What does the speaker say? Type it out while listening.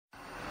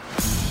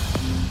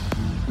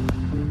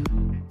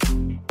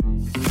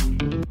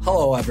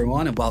Hello,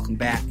 everyone, and welcome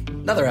back.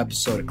 Another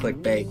episode of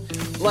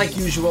Clickbait. Like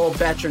usual,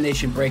 Bachelor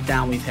Nation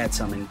breakdown. We've had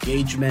some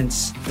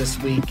engagements this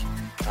week.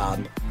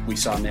 We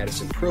saw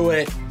Madison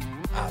Pruitt,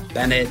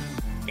 Bennett,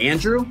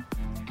 Andrew.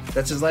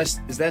 That's his last.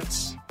 I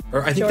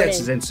think Jordan. that's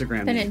his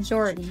Instagram Bennett name.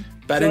 Jordan.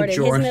 Bennett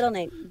Jordan. His middle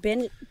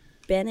name.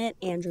 Bennett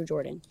Andrew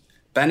Jordan.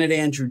 Bennett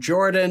Andrew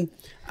Jordan.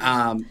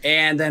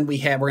 And then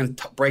we're going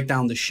to break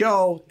down the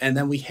show. And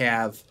then we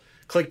have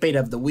Clickbait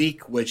of the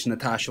Week, which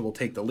Natasha will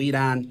take the lead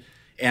on.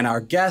 And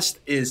our guest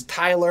is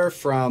Tyler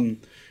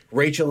from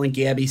Rachel and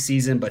Gabby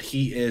season, but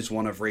he is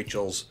one of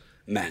Rachel's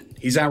men.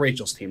 He's on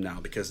Rachel's team now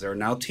because there are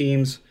now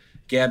teams.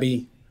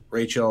 Gabby,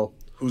 Rachel,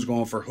 who's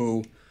going for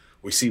who.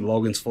 We see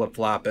Logan's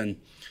flip-flopping.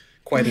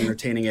 Quite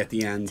entertaining at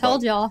the end.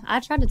 Told y'all. I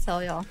tried to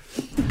tell y'all.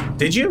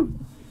 Did you?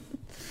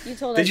 You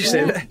told Did us. you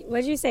say that?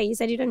 What did you say? You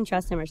said you didn't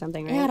trust him or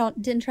something, right? Yeah,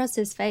 didn't trust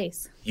his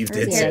face. You Or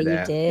did his say hair. that.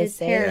 You did His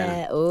say hair.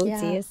 that. Oh, Yeah.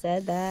 Tia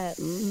said that.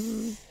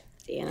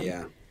 Damn.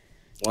 Yeah.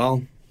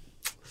 Well,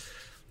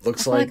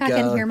 looks I feel like I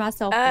can hear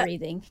myself uh,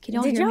 breathing. Can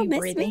y'all Did hear y'all me miss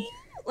breathing? me?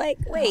 Like,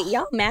 wait,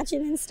 y'all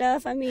matching and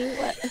stuff? I mean,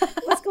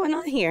 what's going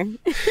on here?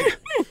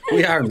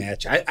 We are a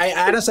match. I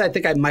honestly, I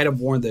think I might have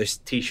worn this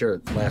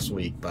T-shirt last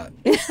week, but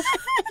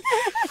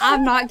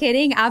I'm not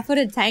kidding. I put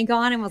a tank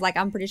on and was like,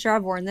 I'm pretty sure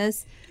I've worn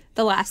this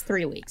the last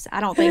 3 weeks.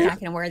 I don't think I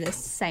can wear this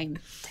same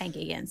tank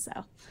again. So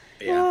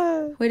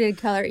yeah. we did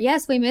color.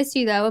 Yes, we missed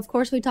you though. Of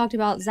course, we talked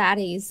about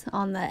Zaddy's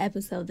on the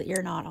episode that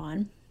you're not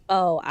on.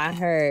 Oh, I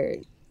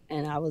heard.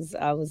 And I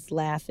was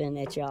laughing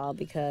at y'all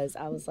because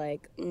I was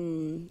like,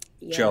 yeah.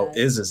 Joe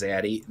is a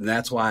zaddy, and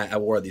that's why I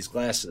wore these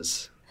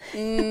glasses.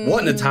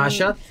 What,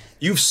 Natasha?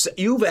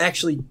 You've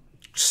actually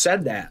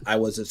said that I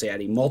was a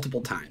zaddy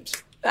multiple times.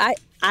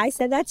 I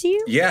said that to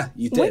you? Yeah,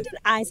 you did. When did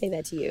I say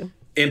that to you?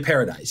 In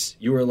Paradise,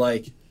 you were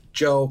like,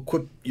 Joe,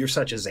 quit, you're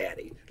such a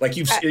zaddy. Like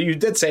you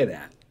did say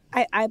that.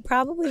 I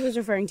probably was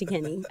referring to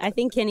Kenny. I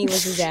think Kenny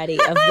was the zaddy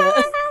of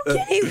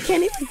the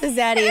Kenny was the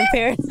zaddy of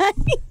Paradise.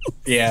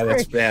 Yeah,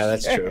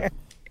 that's true.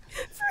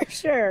 For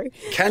sure.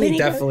 Kenny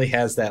definitely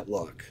has that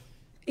look.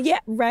 Yeah,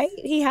 right?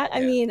 He had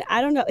I mean,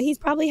 I don't know. He's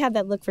probably had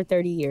that look for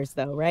 30 years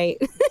though, right?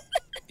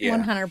 Yeah.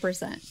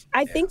 100%.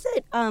 I think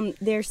that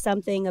there's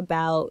something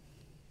about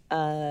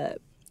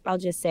I'll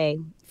just say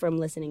from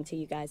listening to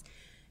you guys,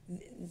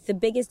 the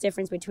biggest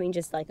difference between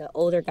just like an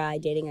older guy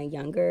dating a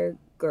younger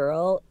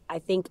girl, I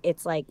think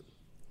it's like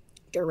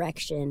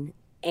direction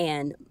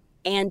and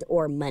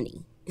or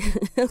money.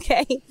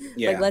 Okay?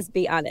 Yeah. Like, let's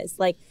be honest.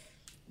 Like,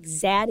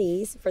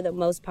 zaddies, for the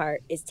most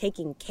part, is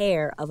taking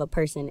care of a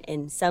person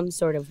in some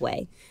sort of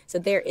way. So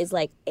there is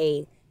like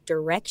a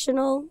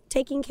directional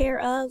taking care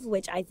of,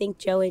 which I think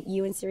Joe,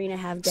 you and Serena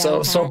have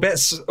down. So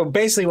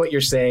basically what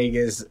you're saying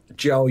is,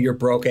 Joe, your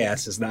broke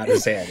ass is not a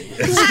zaddy.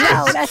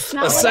 No, that's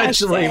not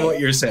essentially what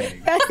you're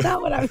saying. That's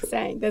not what I'm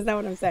saying. That's not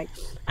what I'm saying.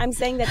 I'm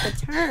saying that the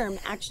term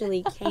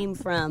actually came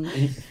from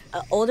an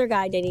older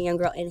guy dating a young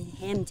girl and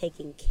him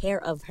taking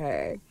care of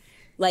her.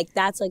 Like,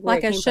 that's like where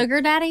Like it a came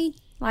sugar daddy?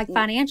 Like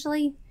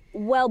financially?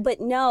 from. Well, but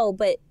no,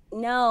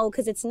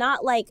 because it's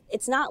not like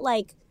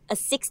a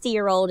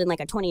 60-year-old and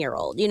like a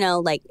 20-year-old, you know,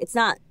 like it's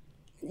not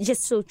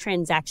just so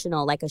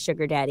transactional like a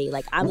sugar daddy.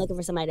 Like, I'm looking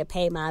for somebody to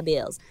pay my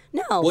bills.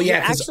 No, Well, yeah,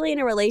 you're actually in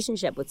a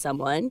relationship with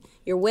someone.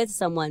 You're with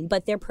someone,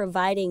 but they're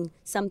providing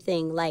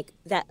something like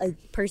that a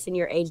person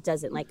your age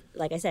doesn't. Like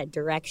I said,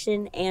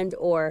 direction and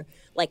or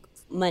like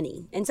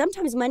money. And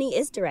sometimes money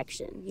is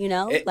direction, you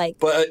know?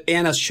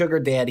 And a sugar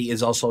daddy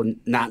is also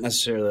not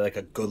necessarily like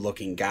a good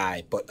looking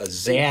guy, but a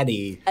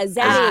zaddy. A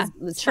zaddy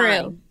is true.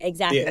 fine.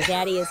 Exactly. Yeah. A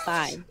zaddy is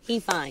fine.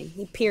 He's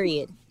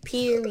period.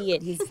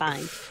 He's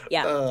fine.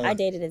 Yeah. I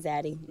dated a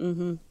zaddy.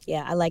 Mm-hmm.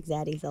 Yeah, I like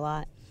zaddies a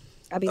lot.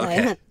 I'll be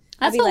Okay. like,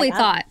 That's what we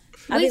thought.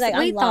 I'll be like,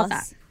 we I'm thought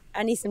lost. that.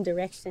 I need some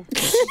direction.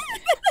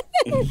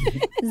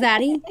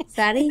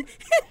 Zaddy?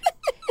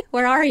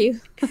 Where are you?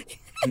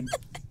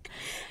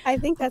 I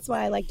think that's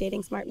why I like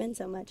dating smart men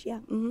so much. Yeah.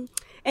 Mm-hmm.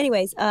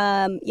 Anyways,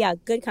 yeah,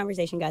 good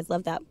conversation, guys.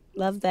 Love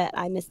that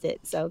I missed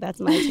it. So that's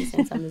my 2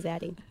 cents on the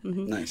zaddy.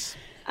 Mm-hmm. Nice.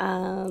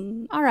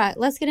 All right,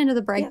 let's get into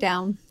the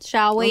breakdown,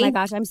 shall we? Oh my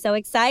gosh, I'm so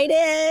excited.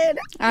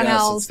 I Yes,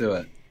 know. let's do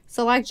it.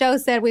 So like Joe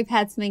said, we've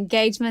had some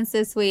engagements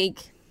this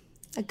week.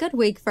 A good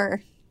week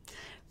for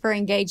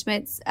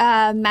engagements.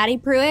 Maddie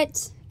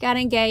Pruitt got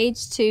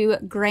engaged to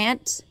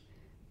Grant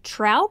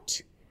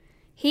Trout.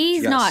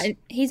 He's Yes. not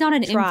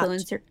an Trott.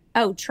 influencer.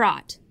 Oh,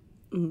 Trott.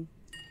 Mm-hmm.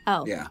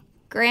 Oh. Yeah.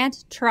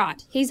 Grant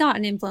Trott. He's not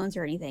an influencer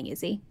or anything,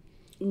 is he?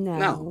 No.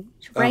 No.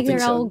 I don't Regular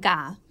think so. old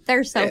guy.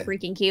 They're so Yeah.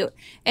 freaking cute.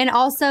 And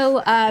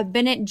also,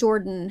 Bennett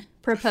Jordan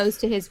proposed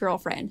to his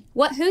girlfriend.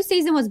 Whose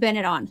season was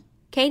Bennett on?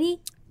 Katie?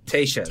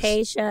 Tasha's.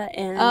 Tasha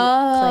and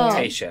Oh.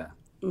 Claire.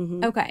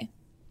 Tasha. Okay.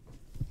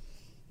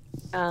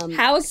 Um,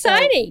 How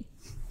exciting!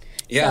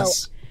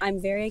 Yes. So I'm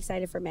very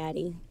excited for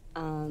Maddie.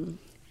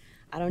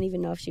 I don't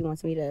even know if she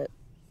wants me to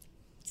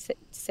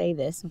say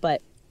this,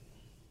 but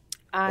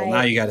Well,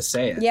 now you got to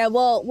say it. Yeah,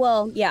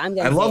 well, yeah, I'm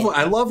gonna.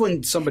 I love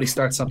when somebody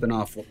starts something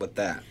off with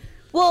that.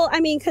 Well,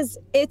 I mean, because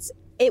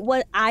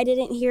I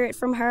didn't hear it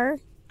from her.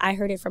 I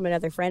heard it from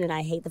another friend, and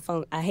I hate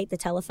the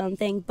telephone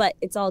thing, but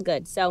it's all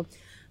good. So,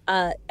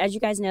 as you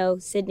guys know,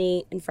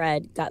 Sydney and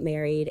Fred got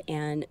married,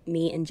 and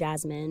me and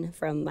Jasmine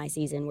from my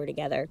season were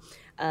together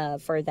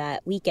for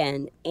that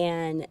weekend.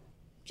 And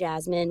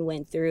Jasmine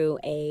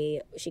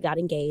she got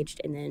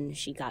engaged and then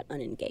she got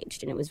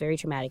unengaged, and it was very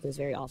traumatic. It was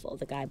very awful.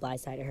 The guy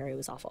blindsided her. It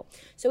was awful.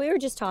 So we were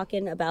just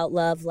talking about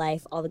love,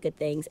 life, all the good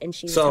things, and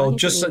she was So talking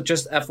to me.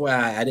 just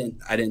FYI,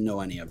 I didn't know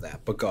any of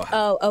that, but go ahead.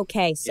 Oh,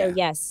 okay. So Yeah.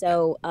 yes.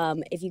 So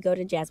if you go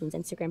to Jasmine's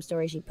Instagram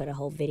story, she put a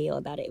whole video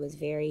about it. It was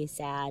very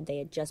sad. They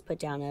had just put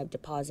down a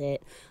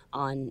deposit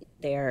on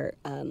their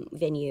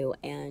venue,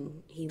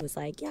 and he was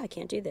like, "Yeah, I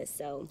can't do this."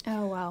 So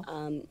Oh, wow.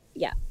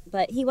 yeah,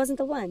 but he wasn't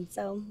the one.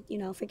 So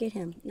forget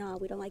him. No,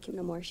 we don't like him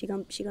no more. She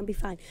gonna be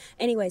fine.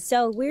 Anyway,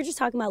 so we were just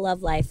talking about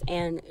love life,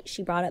 and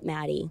she brought up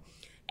Maddie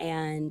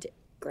and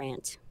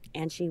Grant,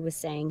 and she was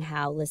saying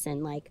how,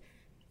 listen, like,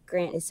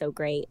 Grant is so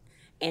great,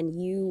 and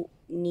you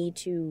need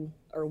to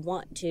or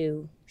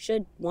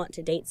should want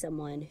to date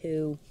someone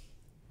who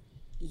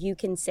you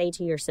can say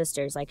to your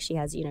sisters, like she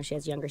has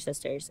younger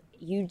sisters,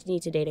 you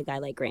need to date a guy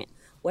like Grant.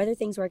 Whether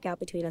things work out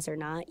between us or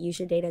not, you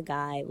should date a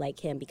guy like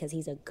him because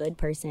he's a good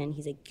person.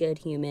 He's a good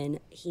human.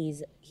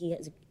 He's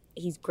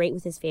great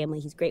with his family.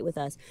 He's great with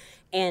us.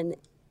 And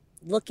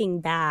looking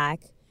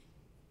back,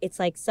 it's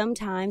like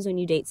sometimes when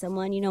you date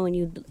someone,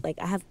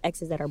 I have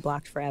exes that are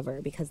blocked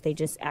forever because they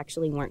just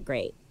actually weren't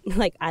great.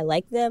 Like, I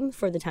liked them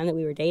for the time that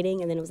we were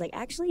dating, and then it was like,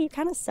 actually, you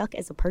kind of suck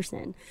as a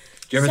person.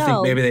 Do you ever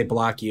think maybe they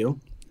block you?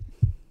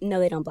 No,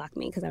 they don't block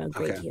me because I'm a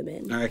great Okay.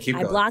 human. All right, keep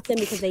I going. block them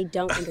because they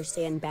don't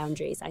understand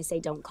boundaries. I say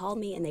don't call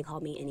me, and they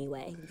call me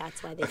anyway.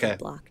 That's why they Okay. get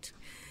blocked.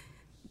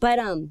 But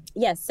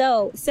yeah.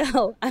 So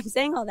I'm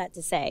saying all that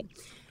to say,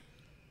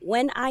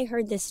 when I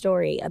heard this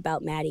story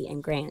about Maddie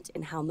and Grant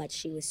and how much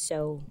she was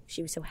so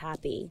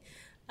happy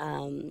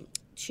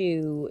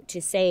to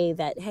say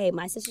that, hey,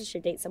 my sister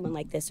should date someone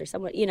like this or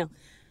someone,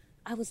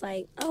 I was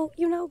like, oh,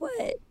 you know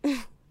what?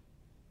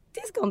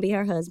 This gonna be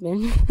her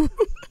husband.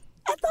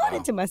 I thought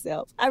it to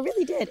myself. I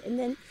really did. And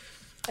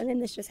then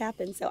this just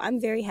happened. So I'm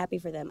very happy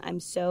for them. I'm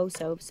so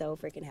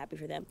freaking happy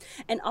for them.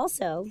 And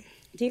also,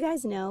 do you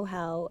guys know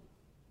how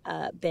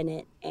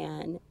Bennett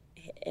and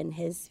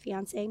his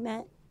fiance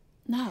met?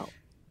 No.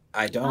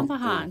 I don't. I'm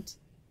behind.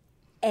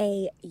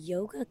 A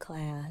yoga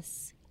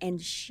class.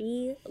 And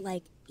she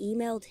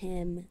emailed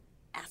him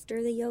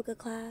after the yoga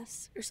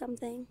class or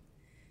something.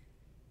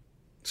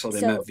 So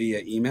they So- met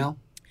via email?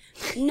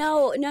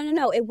 No.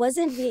 It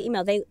wasn't via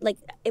email.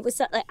 It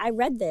was I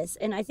read this,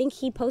 and I think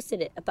he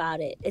posted it about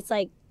it. It's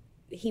like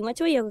he went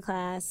to a yoga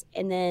class,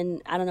 and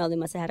then I don't know, they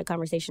must have had a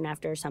conversation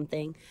after or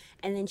something,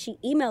 and then she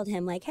emailed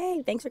him like,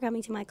 "Hey, thanks for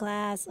coming to my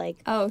class."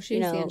 Like, Oh, she's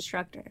you the know,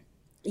 instructor.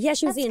 yeah,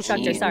 she was the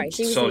instructor. cute.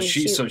 Sorry,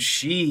 So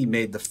she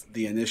made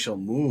the initial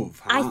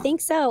move, huh? I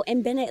think so.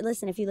 And Bennett,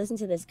 listen, if you listen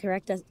to this,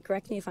 correct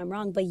me if I'm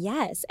wrong, but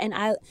yes. And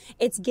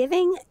it's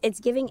giving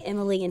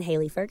Emily and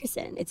Haley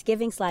Ferguson. It's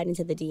giving slide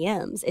into the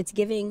DMs. It's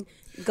giving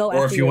go Or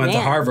after if you your went to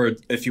man.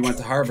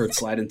 Harvard,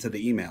 slide into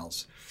the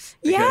emails.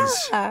 Yeah.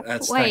 Because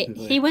that's Wait,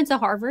 technically- he went to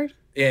Harvard?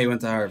 Yeah, he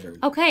went to Harvard.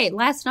 Okay,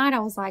 last night I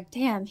was like,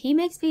 damn, he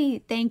makes me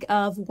think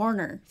of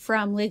Warner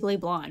from Legally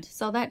Blonde.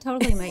 So that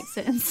totally makes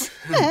sense.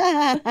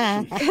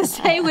 Because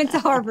they went to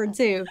Harvard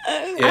too.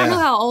 I don't know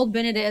how old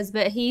Bennett is,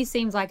 but he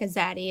seems like a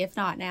zaddy, if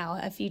not now,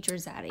 a future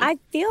zaddy. I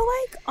feel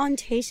like on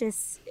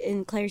Tayshia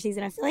in Claire's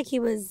season, I feel like he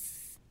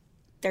was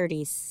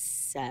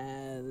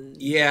 37.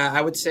 Yeah,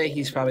 I would say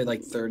he's probably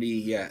like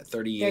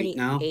 38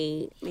 now.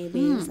 38,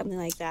 maybe, something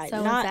like that.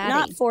 So not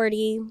zaddy.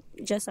 40,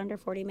 just under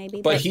 40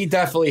 maybe. But he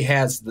definitely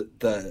has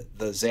the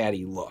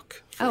zaddy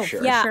look, for Oh,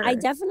 sure. yeah, sure. I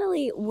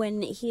definitely,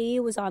 when he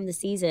was on the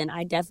season,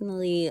 I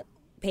definitely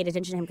paid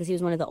attention to him because he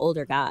was one of the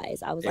older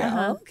guys. I was like,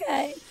 Yeah. oh,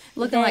 okay.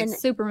 Looking like Then-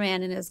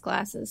 Superman in his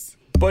glasses.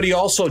 But he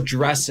also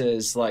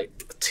dresses like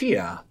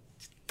Tia.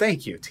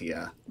 Thank you,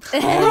 Tia.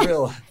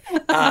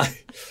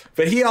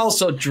 But he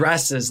also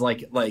dresses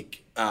like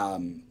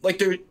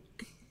they're,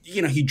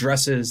 he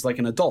dresses like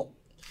an adult.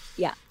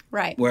 Yeah,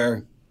 Right.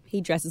 Where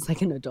he dresses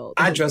like an adult.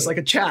 I dress like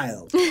a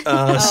child.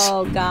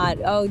 Oh,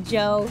 God. Oh,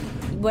 Joe,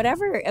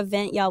 whatever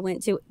event y'all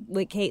went to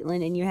with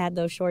Caitlin and you had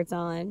those shorts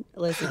on,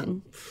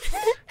 listen.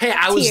 Hey,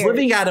 I was Tears.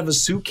 living out of a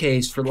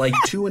suitcase for like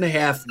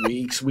 2.5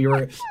 weeks.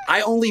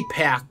 I only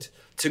packed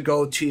to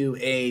go to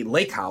a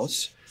lake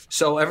house,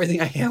 so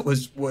everything I had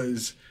was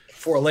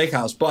for a lake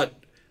house. But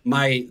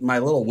my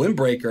little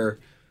windbreaker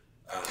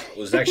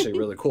was actually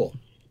really cool,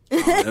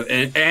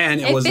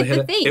 and it was fit the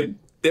hit. the theme.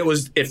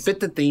 It fit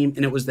the theme,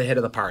 and it was the hit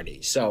of the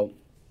party. So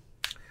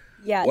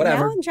Yeah,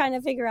 Whatever. now I'm trying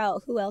to figure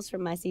out who else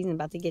from my season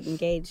about to get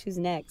engaged. Who's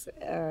next?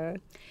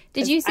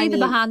 Did you see I the mean-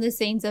 behind the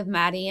scenes of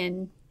Maddie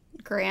and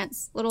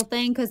Grant's little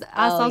thing? Because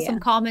I Oh, saw yeah. some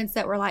comments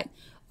that were like,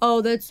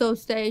 oh, that's so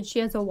staged. She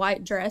has a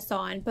white dress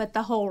on. But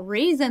the whole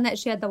reason that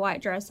she had the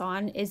white dress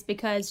on is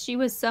because she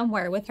was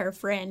somewhere with her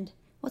friend.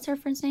 What's her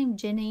friend's name?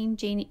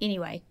 Jeannie.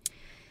 Anyway.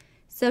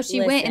 So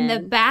she went in the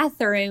Listen.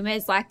 bathroom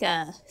as like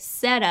a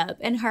setup,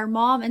 and her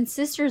mom and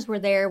sisters were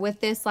there with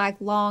this like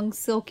long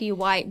silky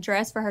white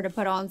dress for her to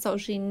put on. So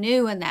she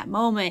knew in that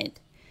moment,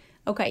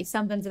 okay,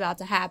 something's about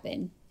to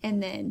happen,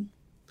 and then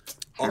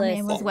her Listen.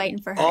 man was waiting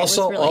for her.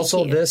 Also, it was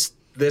really cute.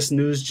 this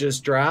news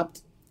just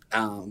dropped.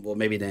 Well,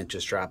 maybe it didn't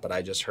just drop, but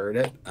I just heard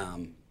it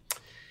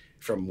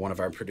from one of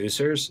our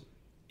producers.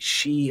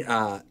 He's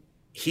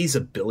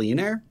a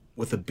billionaire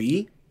with a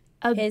B.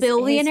 A His-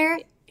 billionaire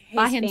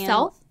by his fam-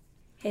 himself.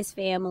 His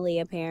family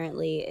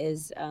apparently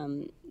is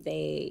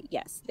they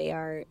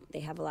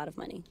have a lot of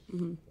money.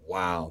 Hmm.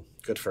 Wow,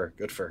 good for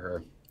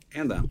her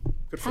and them.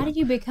 Good for How them. did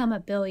you become a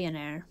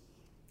billionaire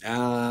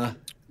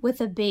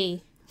with a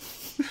B?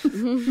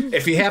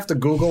 If you have to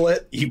Google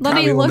it, you Let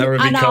me probably will look. never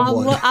I know.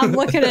 become one. I'm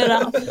looking it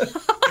up.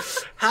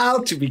 How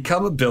to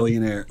become a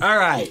billionaire. All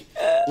right,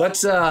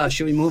 let's.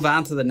 Should we move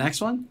on to the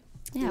next one?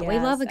 Yeah, we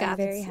Yes, love a I'm guy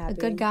very that's a happy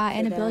good guy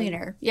and a for them.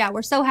 billionaire. Yeah,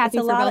 we're so happy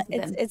It's a for lot. both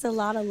of them. It's a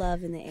lot of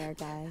love in the air,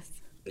 guys.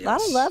 A lot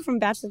of Yes. love from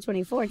Bachelor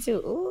 24 too.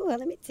 Ooh, let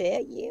me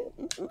tell you.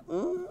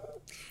 Mm-mm-mm.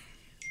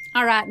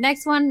 All right,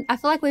 next one. I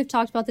feel like we've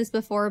talked about this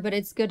before, but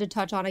it's good to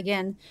touch on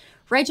again.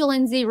 Rachel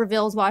Lindsay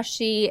reveals why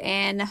she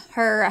and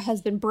her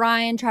husband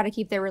Brian try to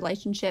keep their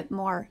relationship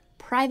more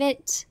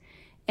private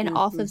and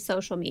off of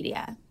social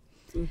media.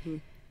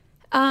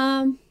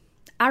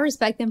 I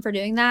respect them for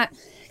doing that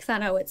because I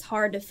know it's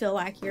hard to feel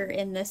like you're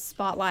in this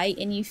spotlight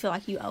and you feel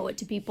like you owe it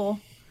to people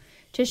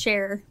to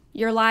share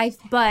your life.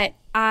 But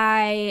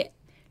I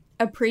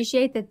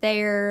appreciate that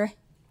their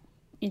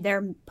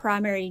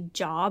primary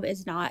job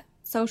is not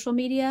social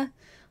media.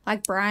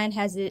 Like Brian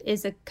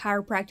is a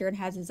chiropractor and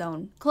has his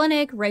own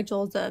clinic.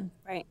 Rachel's a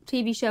Right.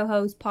 TV show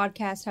host,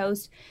 podcast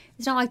host.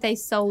 It's not like they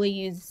solely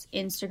use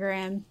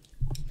Instagram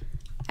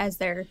as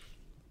their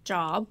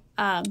job.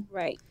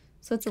 Right.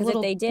 So it's a Because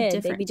little if they did, they'd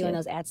different be doing too.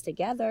 those ads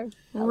together.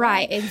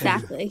 Right,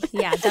 exactly.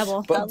 Yeah,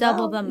 double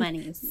the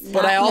monies.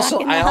 But I also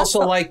knocking the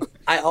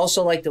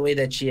hustle. like the way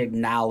that she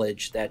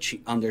acknowledged that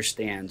she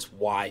understands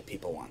why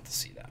people want to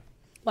see that.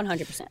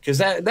 100%. Because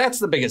that's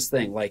the biggest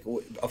thing. Like,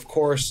 of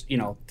course,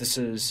 this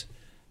is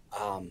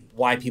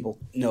why people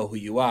know who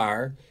you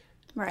are.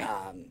 Right.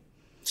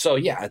 So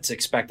yeah, it's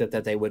expected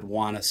that they would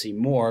want to see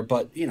more.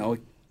 But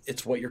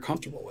it's what you're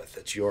comfortable with.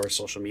 It's your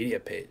social media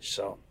page.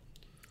 So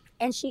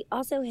And she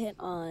also hit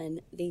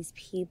on these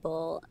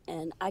people,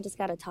 and I just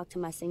got to talk to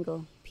my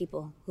single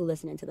people who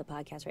listening to the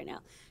podcast right now.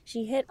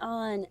 She hit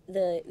on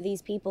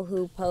these people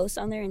who post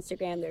on their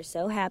Instagram, they're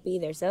so happy,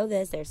 they're so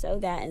this, they're so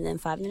that, and then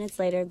 5 minutes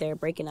later, they're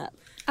breaking up.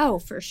 Oh,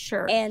 for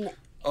sure. And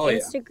Oh, yeah.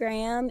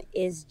 Instagram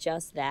is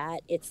just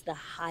that. It's the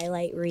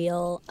highlight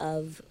reel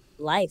of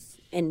life.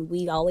 And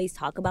we always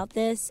talk about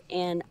this.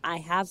 And I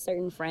have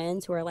certain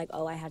friends who are like,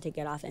 oh, I had to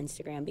get off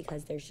Instagram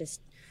because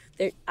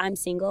I'm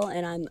single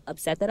and I'm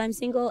upset that I'm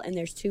single and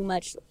there's too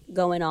much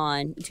going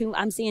on.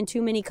 I'm seeing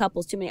too many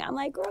couples, I'm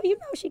like, girl,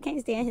 she can't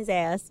stand his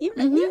ass. You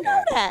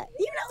know that.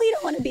 You know he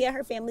don't want to be at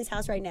her family's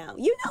house right now.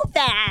 You know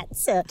that.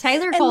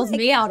 Taylor And, calls like,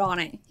 me out on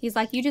it. He's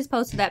like, you just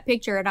posted that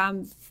picture and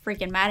I'm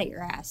freaking mad at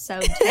your ass. So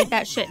take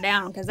that shit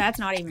down because that's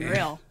not even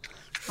real.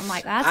 I'm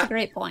like, that's a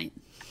great point.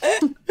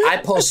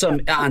 I post some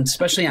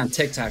especially on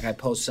TikTok. I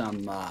post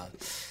some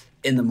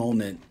in the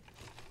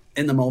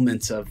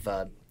moments of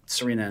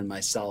Serena and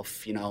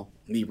myself.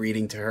 Me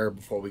reading to her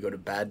before we go to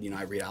bed.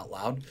 I read out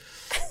loud.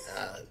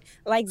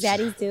 Like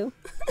zaddies do.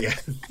 Yeah.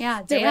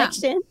 Yeah, damn.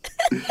 Direction.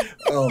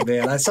 Oh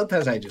man,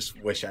 sometimes I just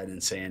wish I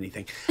didn't say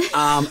anything.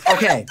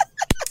 Okay.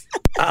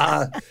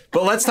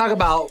 But let's talk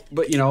about.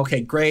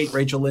 Okay, great.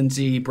 Rachel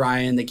Lindsay,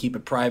 Brian. They keep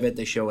it private.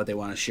 They show what they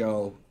want to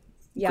show.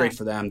 Yeah. Great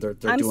for them. They're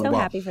I'm doing so well.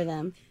 happy for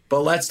them.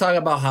 But let's talk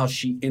about how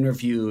she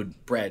interviewed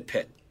Brad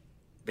Pitt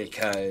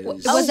because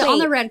Was it on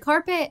wait. the red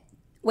carpet?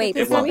 Wait,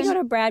 It before we was. go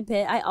to Brad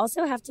Pitt, I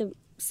also have to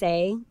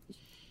say,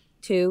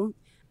 too,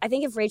 I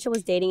think if Rachel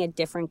was dating a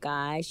different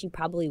guy, she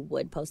probably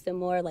would post them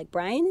more. Like,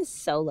 Brian is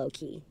so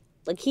low-key.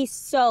 Like, he's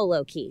so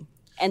low-key.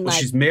 And, well,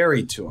 like, she's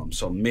married to him,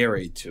 so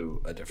married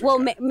to a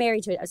different guy.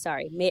 married to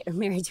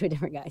married to a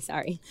different guy,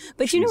 sorry.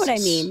 But you know what I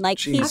Jesus. mean? Like,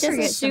 Jesus. he's I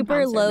forget just super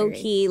sometimes they're married.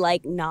 low-key,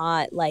 like,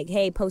 not, like,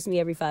 hey, post me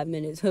every 5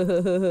 minutes.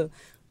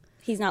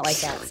 He's not like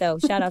that. So,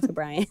 shout out to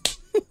Brian.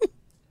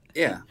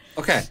 Yeah.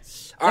 Okay.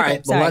 All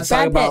right. sorry. Well, let's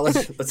talk Brad about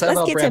Pitt. let's talk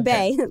about get Brad to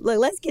Pitt. Bay. Look,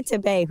 let's get to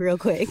Bay real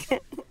quick. Go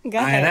And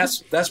ahead.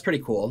 that's pretty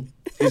cool.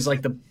 He's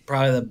like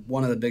probably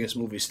one of the biggest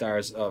movie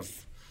stars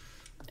of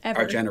Ever.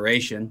 our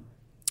generation,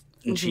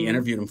 and she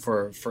interviewed him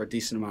for a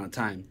decent amount of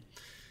time.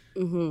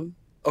 Mm-hmm.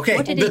 Okay,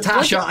 What did he-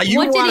 Natasha, what did- you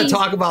what did want to he-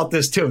 talk about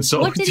this too. So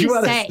What did do he you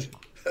wanna- say?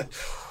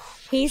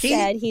 He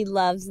said he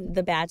loves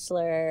The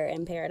Bachelor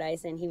and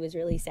Paradise, and he was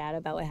really sad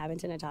about what happened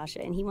to Natasha,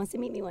 and he wants to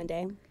meet me one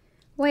day.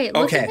 Wait,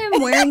 look at Okay.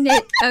 him wearing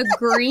a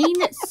green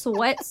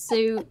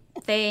sweatsuit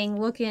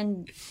thing,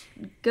 looking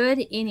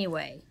good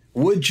anyway.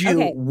 Would you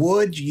Okay.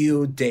 would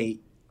you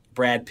date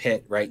Brad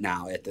Pitt right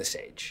now at this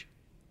age?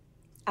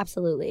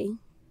 Absolutely.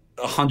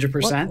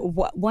 100%.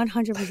 What?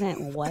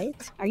 100%.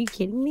 What? Are you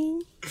kidding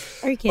me?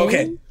 Are you kidding?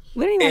 Okay.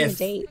 We don't even have If- a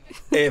date.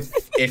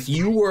 if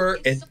you were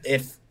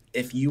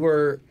if you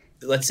were,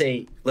 let's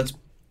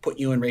put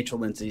you in Rachel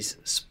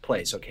Lindsay's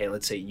place, okay?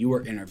 Let's say you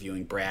were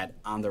interviewing Brad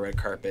on the red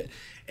carpet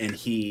and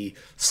he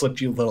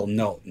slipped you a little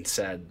note and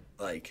said,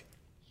 like,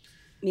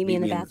 Meet me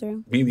in the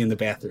bathroom. Meet me in the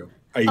bathroom.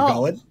 Are you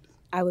going?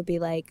 I would be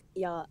like,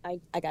 y'all, I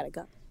gotta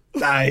go.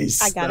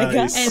 Nice. I gotta go.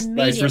 Nice.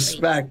 Immediately.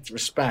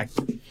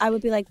 Respect. I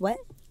would be like, what?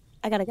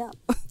 I gotta go.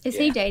 Is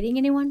he dating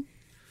anyone?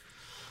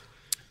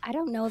 I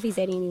don't know if he's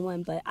dating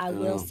anyone, but I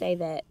will say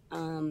that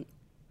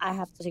I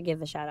have to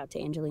give a shout out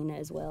to Angelina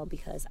as well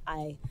because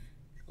I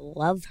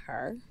love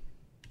her.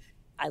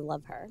 I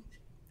love her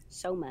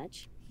so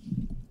much.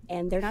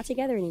 And they're not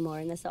together anymore.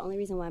 And that's the only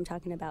reason why I'm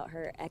talking about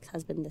her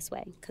ex-husband this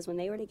way. Because when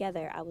they were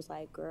together, I was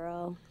like,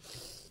 girl.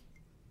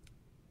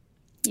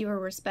 You were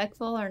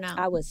respectful or no?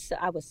 I was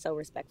so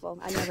respectful.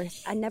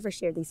 I never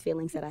shared these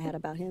feelings that I had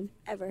about him,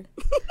 ever.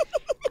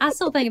 I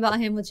still think about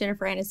him with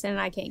Jennifer Aniston, and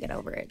I can't get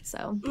over it.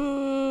 So,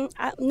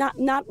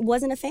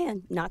 Wasn't a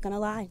fan. Not gonna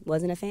lie,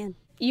 wasn't a fan.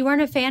 you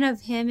weren't a fan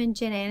of him and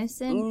Jen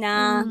Aniston?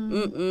 Nah,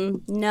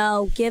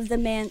 no. Give the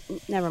man.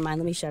 Never mind.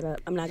 Let me shut up.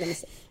 I'm not gonna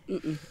say.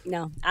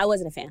 No, I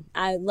wasn't a fan.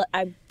 I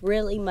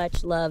really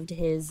much loved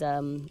his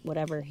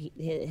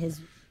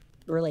his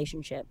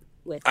relationship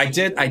with. I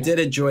did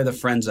enjoy the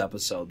Friends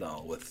episode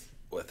though with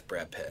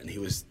Brad Pitt, and he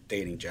was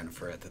dating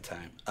Jennifer at the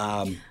time.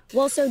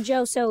 Well, so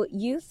Joe, so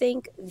you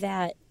think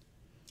that,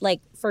 like,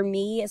 for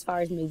me, as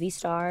far as movie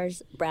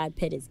stars, Brad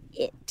Pitt is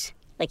it.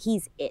 Like,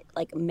 he's it.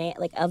 Like, man,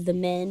 like of the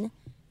men,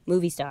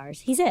 movie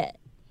stars, he's it.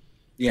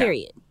 Yeah.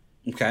 Period.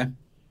 Okay.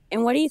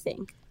 And what do you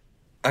think?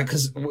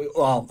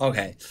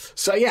 Okay.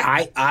 So yeah,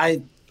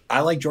 I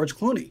like George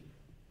Clooney.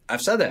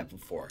 I've said that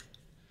before,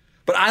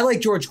 but I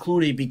like George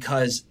Clooney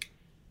because,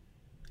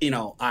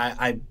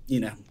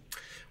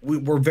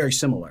 we're very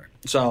similar.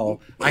 So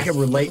I can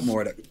relate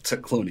more to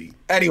Clooney.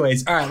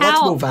 Anyways, all right,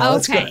 let's move on.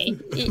 Okay.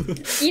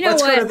 You know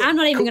Let's go what? to I'm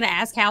not even going to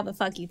ask how the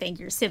fuck you think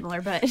you're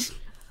similar, but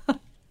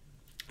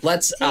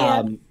Let's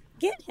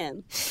Get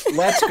him.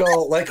 let's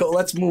go.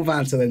 Let's move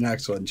on to the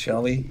next one,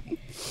 shall we?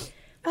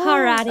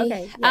 alrighty.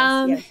 Okay.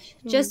 Yes.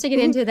 Just to get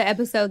into the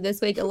episode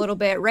this week a little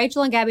bit,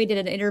 Rachel and Gabby did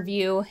an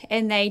interview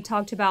and they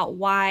talked about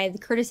why the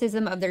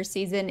criticism of their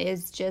season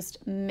is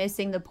just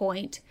missing the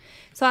point.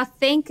 So I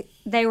think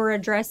they were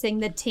addressing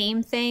the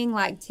team thing,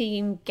 like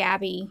Team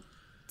Gabby,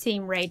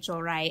 Team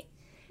Rachel, right?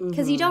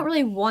 Because you don't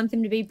really want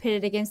them to be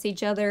pitted against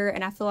each other.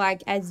 And I feel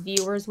like as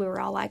viewers, we were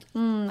all like,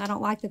 I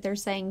don't like that they're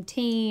saying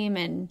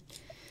team.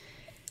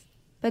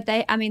 But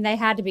they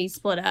had to be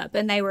split up.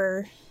 And they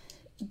were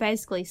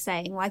basically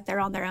saying like they're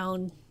on their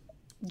own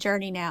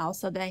journey now,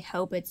 so they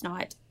hope it's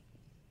not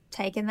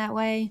taken that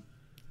way.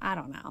 I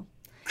don't know.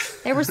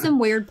 There were some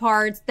weird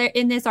parts there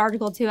in this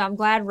article too. I'm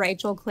glad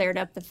Rachel cleared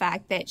up the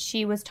fact that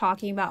she was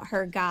talking about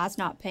her guys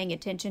not paying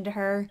attention to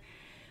her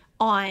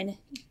on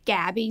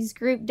Gabby's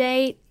group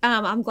date.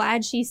 I'm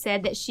glad she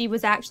said that she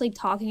was actually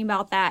talking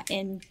about that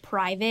in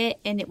private,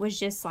 and it was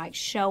just like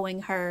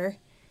showing her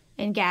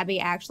and Gabby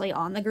actually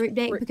on the group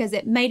date, because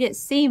it made it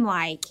seem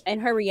like...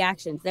 And her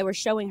reactions. They were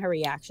showing her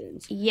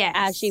reactions. Yes.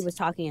 As she was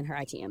talking in her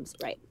ITMs.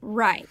 Right.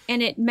 Right.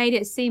 And it made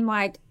it seem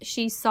like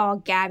she saw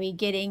Gabby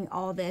getting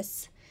all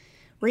this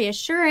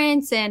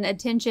reassurance and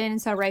attention.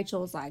 And so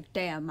Rachel was like,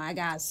 damn, my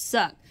guys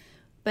suck.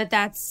 But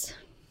that's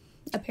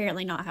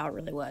apparently not how it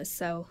really was.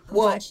 So I'm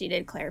glad she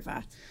did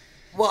clarify.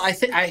 Well,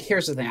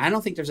 here's the thing. I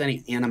don't think there's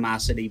any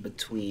animosity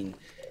between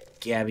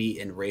Gabby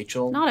and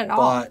Rachel. Not at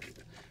all.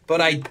 But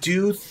I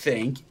do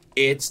think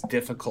it's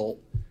difficult.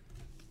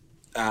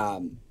 I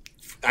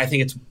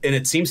think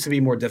it seems to be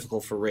more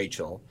difficult for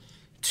Rachel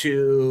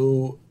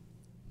to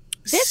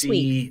This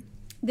week.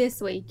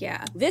 This week,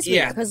 yeah. This week.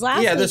 Yeah. Because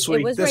last Yeah, week this week,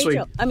 it was this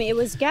Rachel. week. I mean, it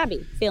was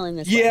Gabby feeling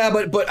this way. Yeah,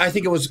 but I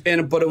think it was,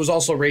 but it was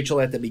also Rachel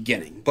at the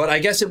beginning. But I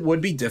guess it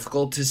would be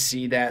difficult to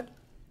see that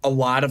a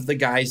lot of the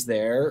guys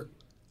there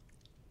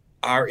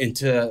are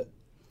into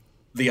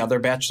the other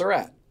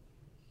Bachelorette.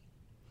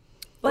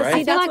 But Right?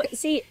 see, that's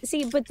like-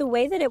 see, but the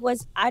way that it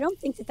was, I don't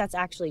think that that's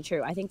actually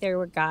true. I think there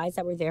were guys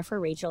that were there for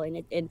Rachel,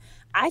 and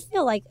I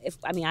feel like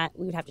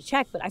we would have to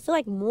check, but I feel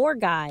like more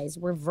guys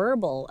were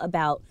verbal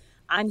about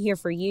 "I'm here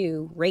for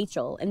you,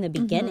 Rachel" in the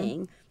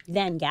beginning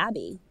than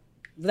Gabby,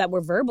 that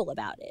were verbal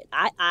about it.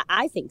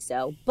 I think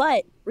so,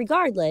 but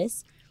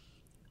regardless,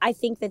 I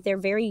think that they're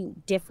very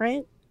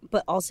different,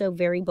 but also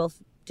very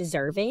both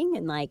deserving,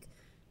 and like.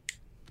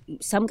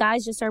 Some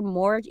guys just are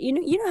more, you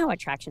know how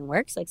attraction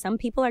works. Like some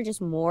people are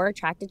just more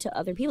attracted to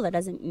other people. That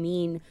doesn't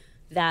mean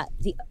that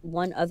the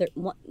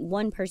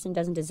one person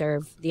doesn't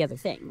deserve the other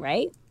thing,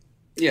 right?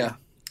 Yeah,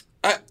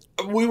 I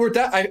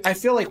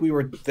feel like we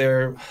were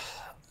there.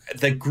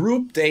 The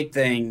group date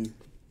thing,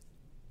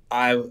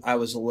 it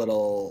was a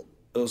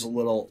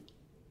little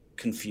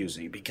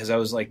confusing because I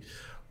was like,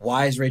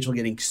 why is Rachel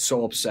getting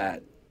so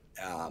upset?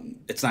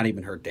 It's not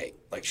even her date.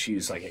 Like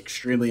she's like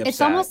extremely upset.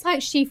 It's almost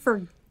like she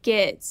forgets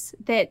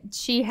that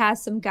she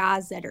has some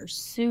guys that are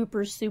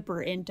super,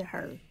 super into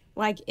her,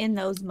 like in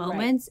those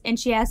moments. Right. And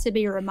she has to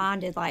be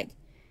reminded, like,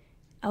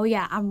 oh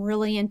yeah, I'm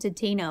really into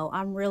Tino.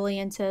 I'm really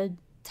into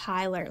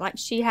Tyler. Like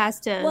she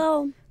has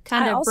to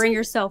kind of bring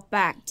herself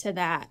back to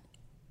that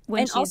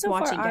when she's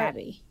watching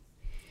Gabby.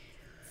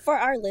 For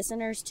our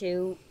listeners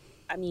too,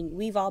 I mean,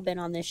 we've all been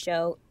on this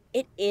show.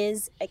 It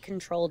is a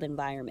controlled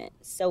environment.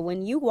 So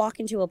when you walk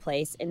into a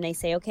place and they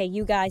say, okay,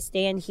 you guys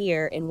stand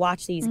here and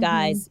watch these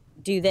guys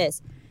do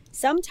this.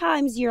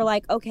 Sometimes you're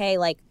like, okay,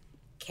 like,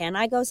 can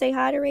I go say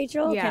hi to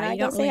Rachel? Yeah, Can I you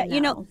go don't say hi? really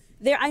You know.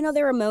 know, I know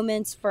there were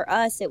moments for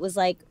us, it was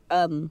like,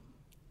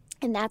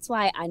 and that's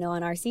why I know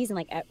on our season,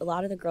 like a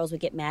lot of the girls would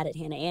get mad at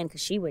Hannah Ann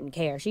because she wouldn't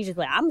care. She's just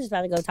like, I'm just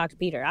about to go talk to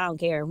Peter. I don't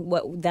care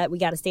that we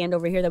got to stand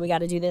over here, that we got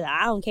to do this.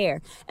 I don't care.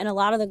 And a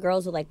lot of the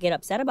girls would like get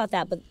upset about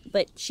that,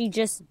 but she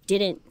just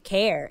didn't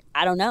care.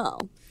 I don't know.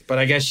 But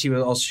I guess she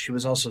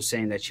was also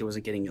saying that she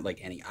wasn't getting like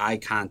any eye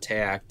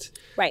contact.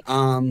 Right.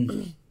 But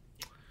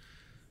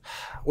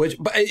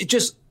it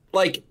just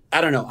like,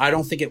 I don't know. I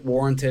don't think it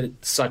warranted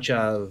such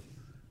a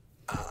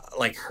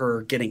like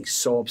her getting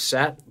so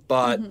upset,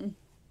 but.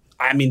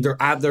 I mean, there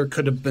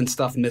could have been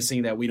stuff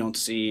missing that we don't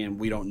see and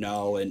we don't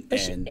know,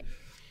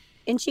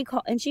 And she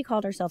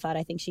called herself out.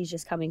 I think she's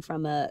just coming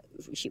from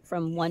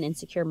from one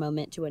insecure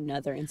moment to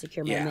another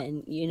insecure moment,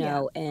 and you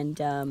know,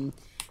 and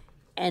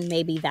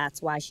maybe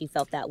that's why she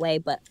felt that way.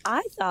 But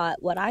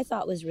what I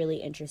thought was really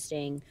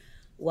interesting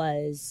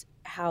was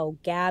how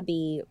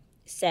Gabby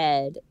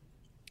said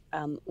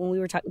when we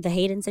were talking the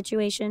Hayden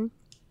situation,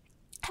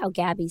 how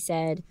Gabby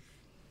said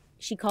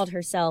she called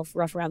herself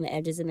rough around the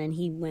edges, and then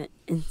he went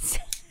and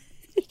said.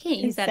 You can't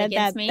use that said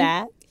against that me.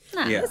 back.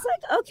 No. Yeah. It's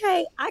like,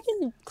 okay, I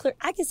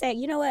can say,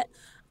 you know what?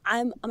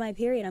 I'm on my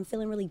period. I'm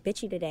feeling really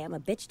bitchy today. I'm a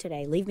bitch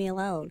today. Leave me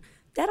alone.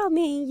 That don't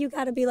mean you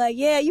got to be like,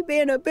 yeah, you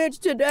being a bitch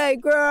today,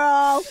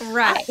 girl.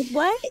 Right.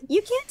 What?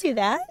 You can't do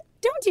that.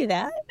 Don't do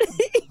that.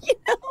 You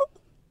know?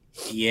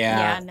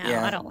 Yeah,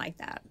 no, I don't like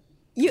that.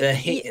 The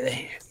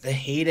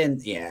Hayden,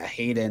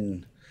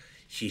 Hayden,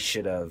 he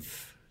should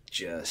have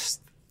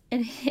just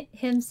And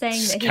him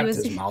saying that kept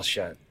his mouth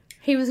shut.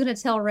 He was going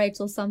to tell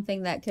Rachel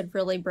something that could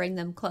really bring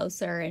them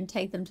closer and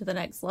take them to the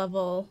next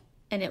level.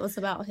 And it was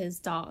about his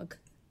dog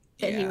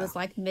that he was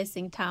like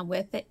missing time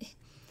with.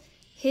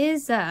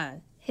 His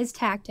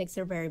tactics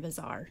are very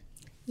bizarre.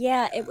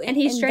 Yeah. And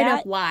he straight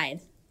up lied.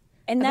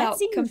 And about that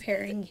seemed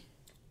comparing to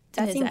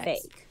that his seemed ex.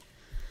 fake.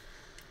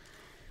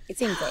 It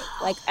seemed fake.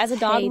 Like as a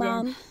dog Hayden.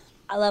 mom,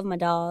 I love my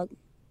dog.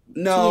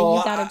 No,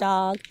 you got a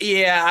dog.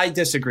 Yeah, I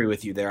disagree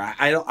with you there.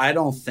 I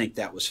don't think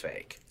that was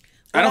fake.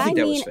 I don't think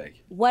that was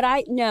fake. What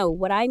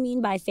I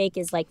mean by fake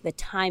is like the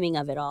timing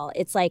of it all.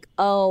 It's like,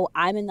 oh,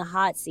 I'm in the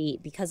hot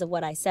seat because of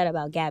what I said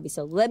about Gabby.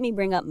 So let me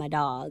bring up my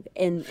dog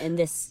and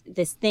this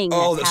thing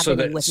that's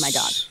happening with my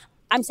dog.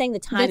 I'm saying the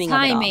timing of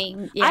it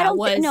all. Yeah, I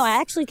don't think, no, I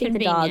actually think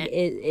convenient.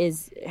 the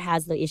dog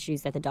has the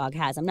issues that the dog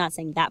has. I'm not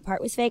saying that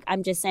part was fake.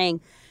 I'm just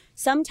saying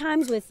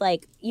sometimes with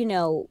like, you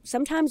know,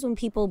 sometimes when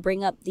people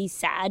bring up these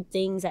sad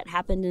things that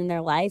happened in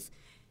their life,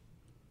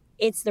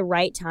 it's the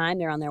right time.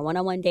 They're on their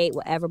one-on-one date,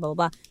 whatever, blah,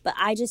 blah, blah. But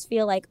I just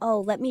feel like,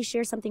 oh, let me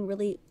share something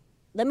really,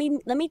 let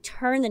me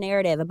turn the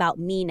narrative about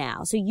me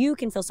now so you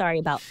can feel sorry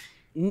about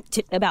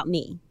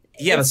me.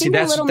 Yeah, but see,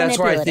 that's where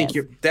I think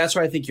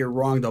manipulative. you're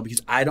wrong though,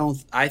 because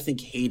I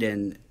think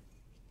Hayden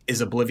is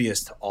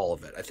oblivious to all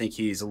of it. I think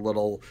he's a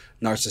little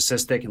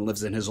narcissistic and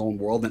lives in his own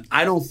world, and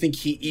I don't think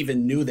he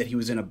even knew that he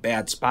was in a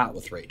bad spot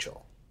with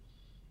Rachel.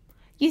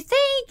 You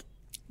think?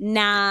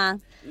 Nah.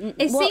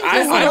 It seems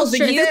I don't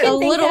think he did. a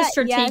little Yes,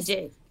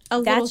 strategic.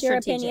 that's your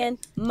opinion.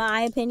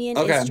 My opinion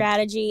is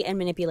strategy and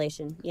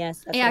manipulation.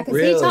 Yes. That's Yeah, what I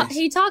because think.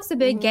 he talks a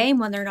big game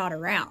when they're not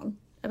around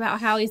about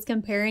how he's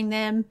comparing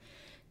them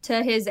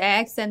to his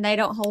ex and they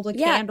don't hold a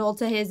candle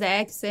to his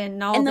ex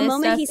and all this stuff. And the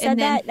moment he said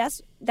that,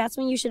 that's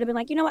when you should have been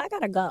like, you know what, I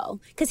gotta go.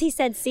 Because he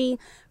said, see,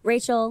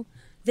 Rachel,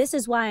 this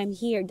is why I'm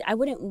here. I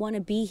wouldn't want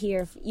to be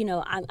here. You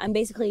know, I'm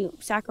basically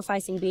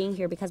sacrificing being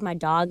here because my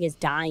dog is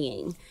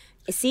dying.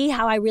 See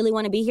how I really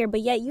want to be here,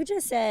 but yet you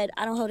just said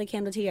I don't hold a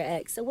candle to your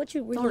ex. So what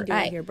you really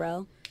doing here,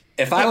 bro?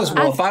 If I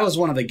was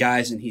one of the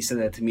guys and he said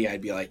that to me,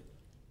 I'd be like,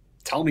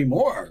 tell me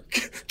more.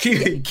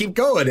 keep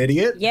going,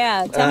 idiot.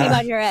 Yeah, tell me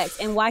about your ex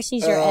and why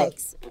she's your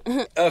ex.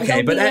 Okay,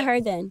 Don't but be with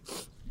her then.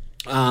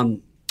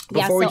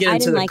 Before we get I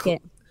into didn't like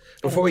it.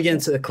 Before we get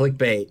into the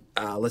clickbait,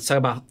 let's talk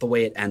about the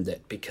way it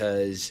ended,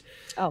 because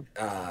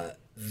the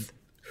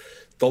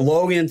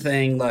Logan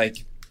thing,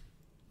 like,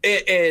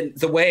 and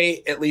the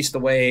way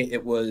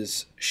it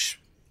was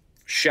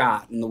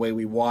shot and the way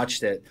we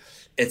watched it,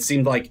 it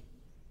seemed like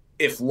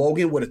if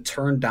Logan would have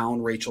turned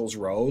down Rachel's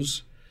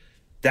rose,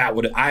 that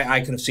would I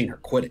could have seen her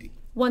quitting.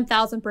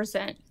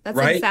 1,000%. That's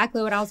Right?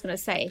 exactly what I was going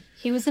to say.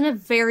 He was in a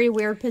very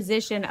weird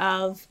position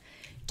of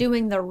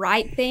doing the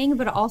right thing,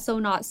 but also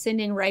not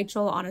sending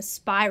Rachel on a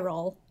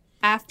spiral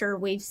after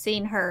we've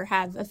seen her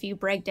have a few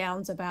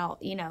breakdowns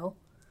about, you know,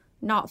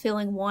 not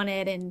feeling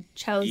wanted and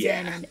chosen.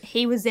 Yeah. And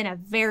he was in a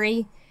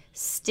very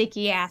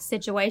sticky ass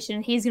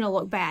situation. He's going to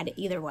look bad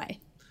either way.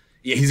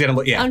 Yeah, he's gonna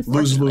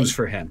Unfortunately. lose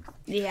for him.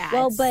 Yeah.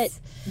 Well, but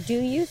do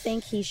you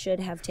think he should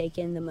have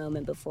taken the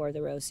moment before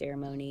the rose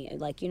ceremony?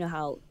 Like, you know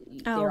how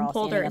they're all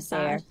pulled standing her up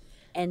there aside.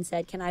 and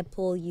said, can I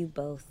pull you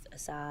both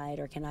aside?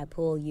 Or can I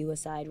pull you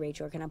aside,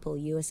 Rachel? Or can I pull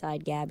you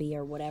aside, Gabby?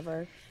 Or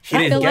whatever. He I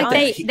didn't feel get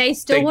like that. they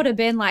still would have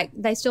been like,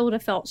 they still would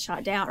have felt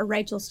shot down, or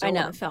Rachel still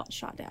would have felt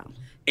shot down.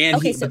 And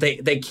Okay, but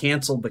they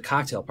canceled the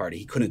cocktail party.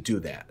 He couldn't do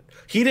that.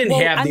 He didn't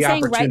have I'm the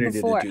saying opportunity right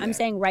before, to do that. I'm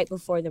saying right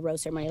before the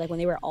rose ceremony, like when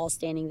they were all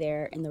standing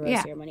there in the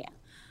rose ceremony.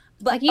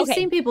 But Like, you've okay.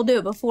 seen people do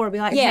it before. Be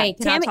like, Yeah, hey,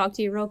 can Tammy- I talk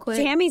to you real quick?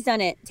 Tammy's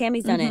done it.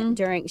 Tammy's done Mm-hmm. it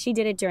during. She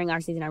did it during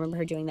our season. I remember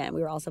her doing that, and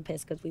we were all so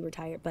pissed because we were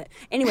tired. But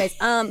anyways,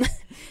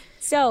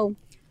 so,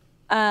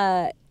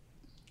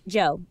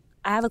 Joe,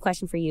 I have a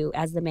question for you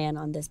as the man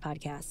on this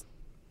podcast.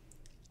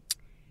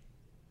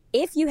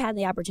 If you had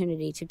the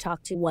opportunity to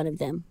talk to one of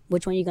them,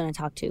 which one are you going to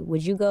talk to?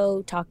 Would you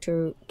go talk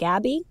to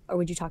Gabby or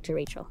would you talk to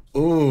Rachel?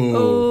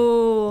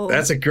 Ooh.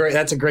 That's a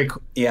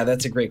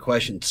great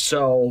question.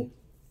 So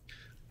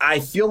I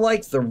feel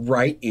like the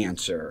right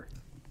answer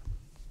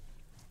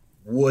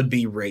would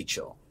be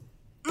Rachel.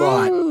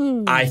 But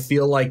I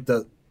feel like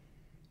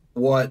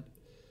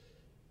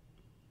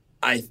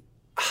I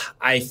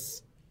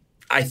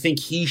think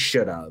he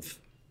should have.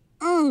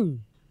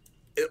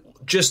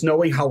 Just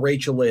knowing how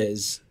Rachel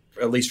is,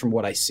 at least from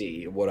what I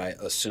see, what I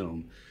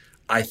assume,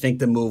 I think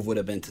the move would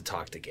have been to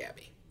talk to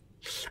Gabby.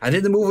 I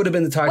think the move would have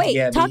been to talk to Wait,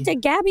 Gabby. talk to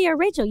Gabby or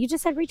Rachel? You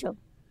just said Rachel.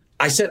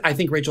 I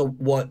think Rachel,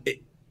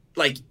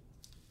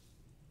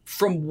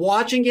 from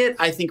watching it,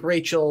 I think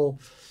Rachel,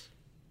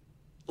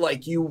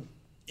 like, you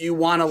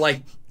want to,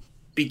 like,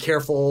 be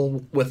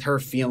careful with her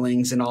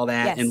feelings and all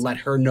that Yes. and let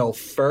her know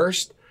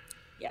first.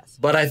 Yes.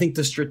 But I think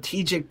the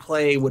strategic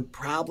play would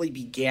probably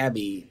be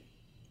Gabby,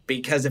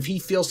 because if he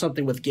feels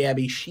something with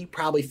Gabby, she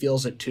probably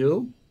feels it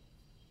too.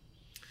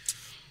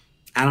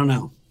 I don't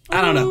know.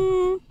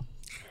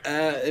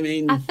 I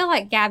mean, I feel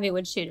like Gabby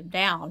would shoot him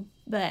down,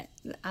 but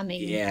I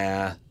mean,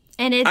 yeah.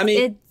 and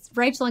it's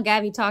Rachel and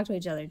Gabby talk to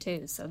each other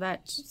too, so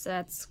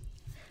that's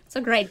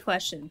a great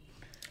question.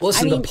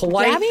 Listen, I mean, the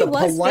polite, Gabby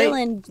was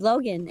feeling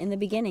Logan in the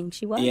beginning.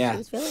 She was. yeah. She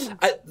was feeling him.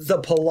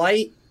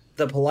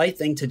 The polite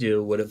thing to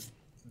do would have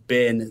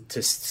been to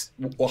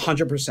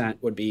 100%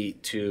 would be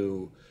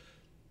to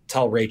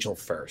tell Rachel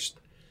first.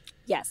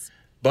 Yes.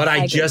 But I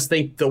agree. just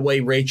think the way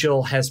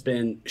Rachel has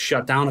been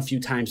shut down a few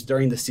times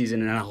during the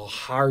season and how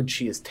hard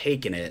she has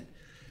taken it,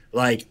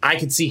 like, I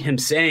could see him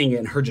saying it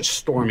and her just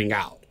storming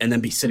out and then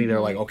be sitting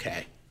there like,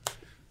 okay,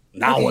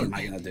 now what am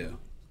I going to do?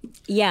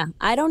 Yeah,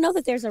 I don't know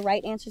that there's a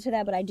right answer to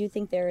that, but I do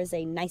think there is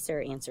a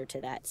nicer answer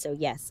to that. So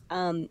yes,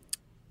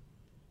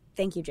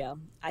 thank you, Joe.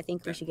 I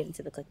think we should get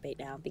into the clickbait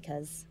now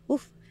because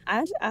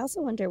I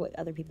also wonder what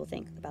other people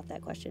think about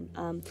that question.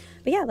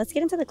 But yeah, let's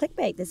get into the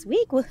clickbait this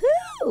week.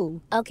 Woohoo!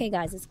 Okay,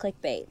 guys, it's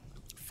clickbait.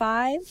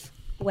 5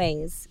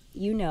 ways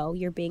you know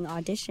you're being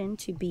auditioned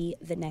to be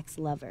the next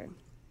lover.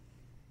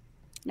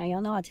 Now,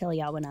 y'all know I tell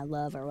y'all when I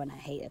love or when I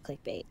hate a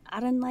clickbait. I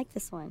didn't like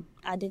this one.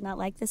 I did not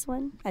like this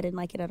one. I didn't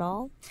like it at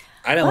all.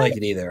 I didn't like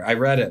it either. I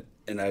read it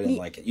and I didn't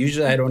like it.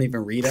 Usually I don't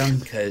even read them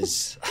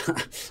because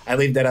I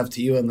leave that up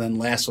to you. And then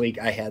last week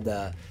I had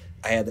to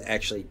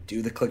actually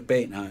do the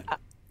clickbait. And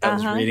I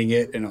was reading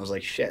it and I was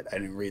like, shit, I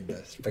didn't read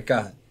this. But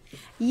God.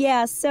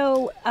 Yeah,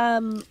 so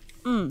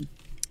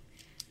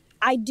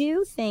I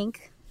do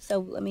think, so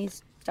let me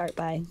start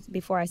by,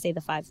 before I say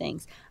the 5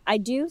 things, I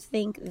do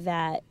think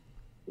that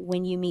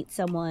when you meet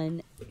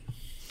someone,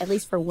 at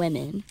least for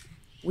women,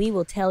 we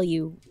will tell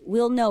you,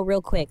 we'll know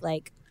real quick,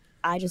 like,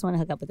 I just want to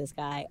hook up with this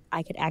guy.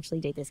 I could actually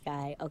date this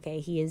guy. Okay,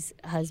 he is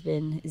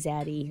husband,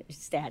 zaddy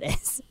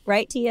status.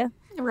 Right, Tia?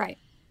 Right.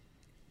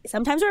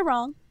 Sometimes we're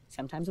wrong.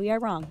 Sometimes we are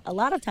wrong. A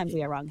lot of times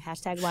we are wrong. #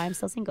 why I'm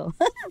still single.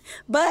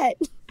 But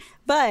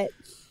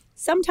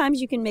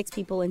sometimes you can mix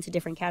people into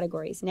different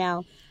categories.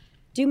 Now,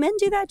 do men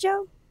do that,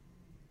 Joe?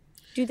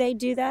 Do they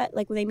do that,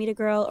 like when they meet a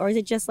girl, or is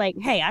it just like,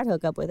 hey, I'd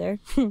hook up with her?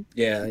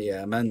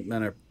 Yeah. Men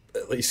are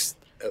at least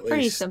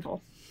Pretty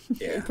simple.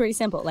 Yeah. Pretty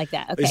simple, like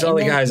that. Okay. At least all and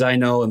the then guys I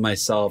know and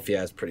myself,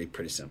 yeah, it's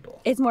pretty simple.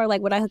 it's more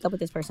like, would I hook up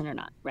with this person or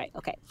not? Right.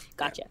 Okay.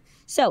 Gotcha.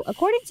 So,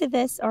 according to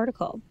this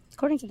article,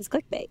 according to this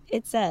clickbait,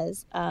 it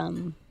says,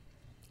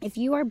 if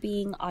you are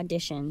being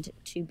auditioned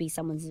to be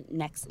someone's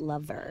next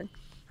lover,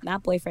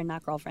 not boyfriend,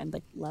 not girlfriend,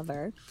 but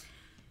lover,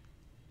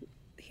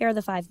 here are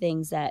the 5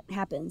 things that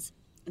happens.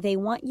 They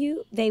want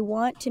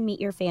to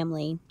meet your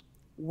family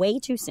way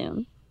too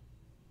soon.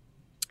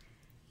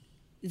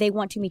 They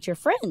want to meet your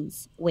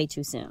friends way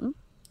too soon.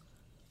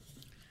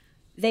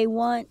 They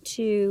want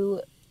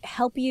to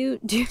help you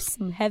do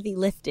some heavy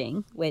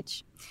lifting,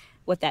 which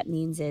what that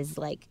means is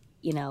like,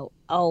 you know,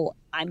 oh,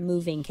 I'm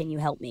moving, can you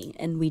help me?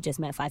 And we just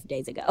met 5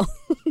 days ago,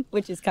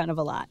 which is kind of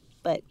a lot,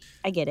 but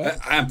I get it.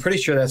 I'm pretty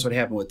sure that's what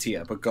happened with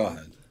Tia, but go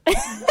ahead.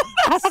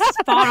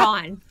 Spot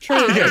on.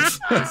 True.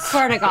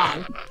 Swear to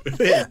God.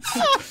 Yeah.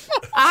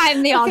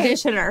 I'm the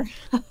auditioner.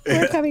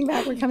 We're coming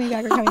back.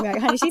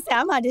 Honey, she said,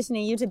 I'm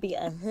auditioning you to be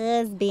a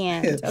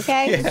husband,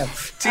 okay? Yeah.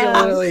 Tia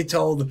literally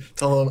told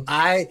him,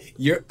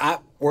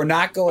 we're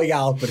not going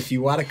out, but if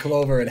you want to come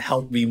over and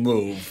help me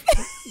move.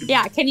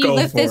 Yeah, can you Go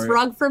lift for this it.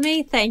 rug for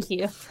me? Thank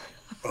you.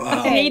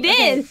 Wow. And he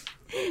did.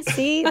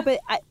 See, but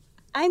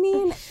I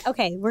mean,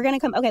 okay, we're going to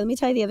come. Okay, let me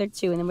tell you the other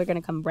 2, and then we're going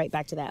to come right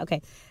back to that.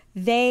 Okay.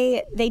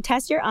 They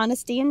test your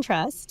honesty and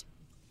trust.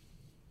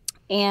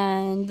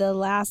 And the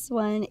last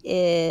one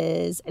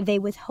is they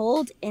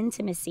withhold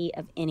intimacy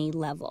of any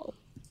level.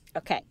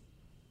 Okay.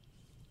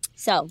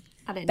 So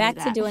I didn't Back do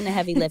to that. doing the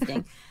heavy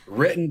lifting.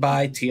 Written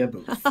by Tia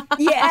Booth.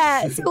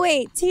 Yeah. So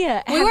wait,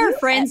 Tia. We were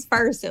friends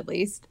first, at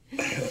least.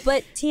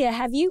 But Tia,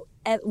 have you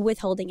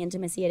withholding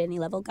intimacy at any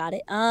level? Got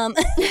it.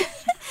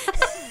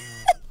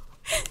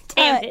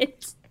 Damn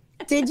it.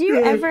 Did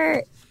you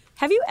ever?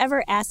 Have you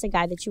ever asked a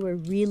guy that you were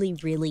really,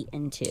 really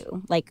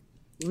into, like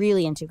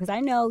really into? Because I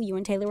know you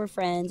and Taylor were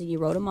friends, and you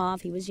wrote him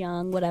off. He was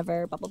young,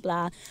 whatever, blah blah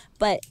blah.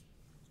 But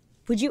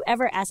would you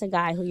ever ask a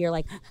guy who you're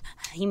like,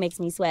 he makes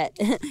me sweat,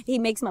 he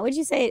makes my, what'd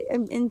you say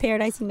in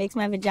Paradise? He makes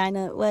my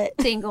vagina what?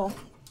 Tingle.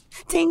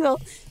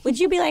 Tingle. Would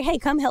you be like, hey,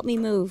 come help me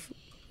move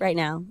right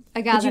now?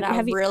 A guy Would you- that I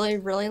have you- really,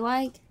 really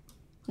like?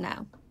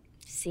 No.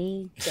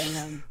 See,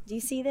 damn. Do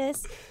you see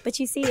this? But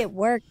you see, it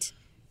worked.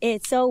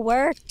 It so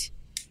worked,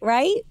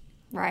 right?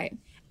 Right.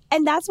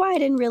 And that's why I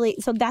didn't really.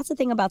 So that's the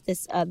thing about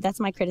this. That's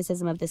my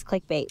criticism of this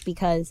clickbait,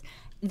 because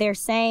they're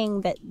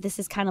saying that this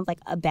is kind of like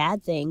a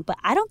bad thing, but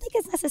I don't think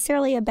it's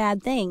necessarily a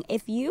bad thing.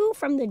 If you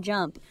from the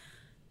jump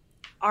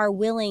are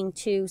willing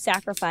to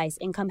sacrifice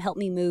and come help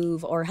me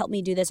move or help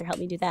me do this or help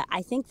me do that,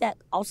 I think that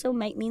also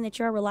might mean that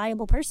you're a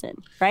reliable person,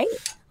 right?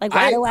 Like,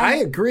 why do I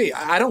agree.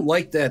 I don't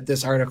like that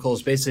this article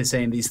is basically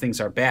saying these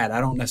things are bad.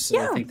 I don't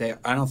necessarily think they.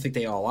 I don't think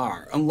they all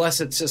are, unless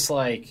it's just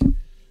like,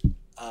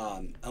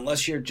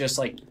 unless you're just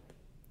like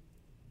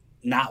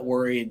not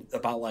worried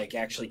about like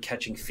actually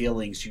catching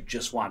feelings. You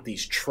just want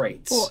these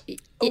traits. Well,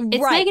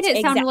 it's Right, making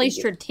it sound really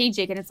exactly.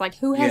 strategic, and it's like,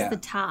 who has Yeah. the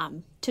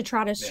time to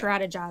try to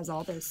strategize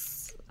all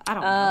this? I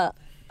don't know.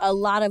 A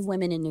lot of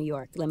women in New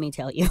York, let me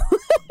tell you.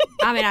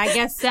 I mean, I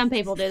guess some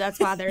people do. That's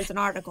why there's an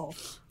article.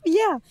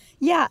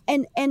 Yeah,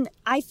 and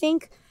I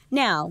think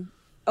now,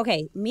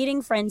 okay,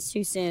 meeting friends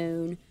too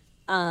soon,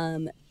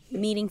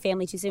 meeting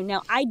family too soon.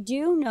 Now, I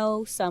do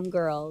know some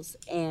girls,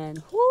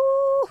 and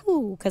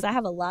because I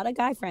have a lot of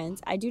guy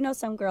friends, I do know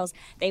some girls,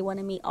 they want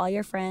to meet all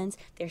your friends.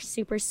 They're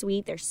super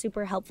sweet. They're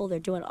super helpful. They're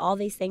doing all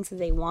these things because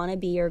they want to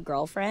be your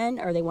girlfriend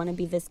or they want to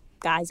be this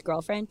guy's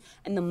girlfriend.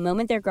 And the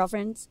moment they're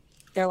girlfriends,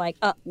 they're like,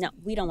 oh, no,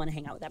 we don't want to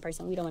hang out with that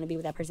person. We don't want to be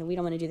with that person. We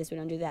don't want to do this. We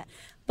don't do that.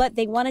 But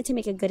they wanted to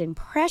make a good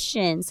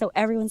impression. So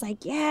everyone's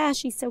like, yeah,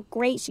 she's so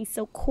great. She's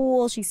so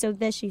cool. She's so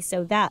this. She's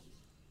so that.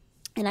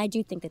 And I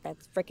do think that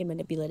that's freaking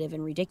manipulative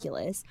and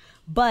ridiculous.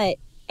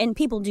 And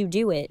people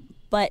do it.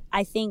 But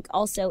I think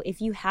also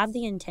if you have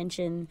the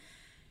intention,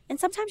 and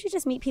sometimes you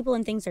just meet people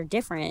and things are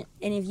different.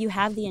 And if you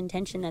have the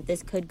intention that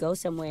this could go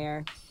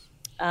somewhere,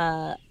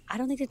 I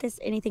don't think that there's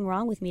anything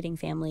wrong with meeting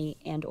family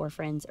and or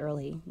friends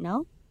early.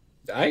 No?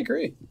 I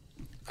agree.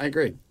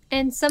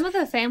 And some of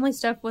the family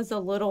stuff was a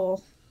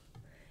little,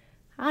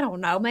 I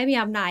don't know, maybe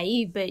I'm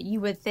naive, but you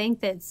would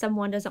think that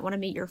someone doesn't want to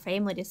meet your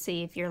family to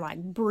see if you're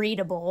like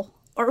breedable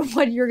or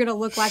what you're going to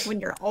look like when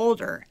you're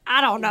older.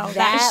 I don't know.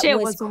 That shit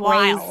was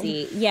wild.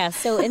 crazy. Yeah.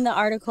 So in the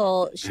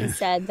article, she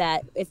said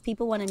that if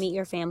people want to meet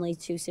your family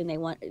too soon,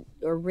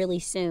 or really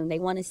soon, they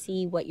want to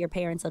see what your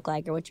parents look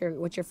like or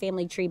what your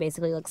family tree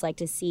basically looks like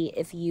to see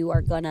if you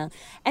are gonna.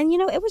 And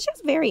it was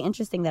just very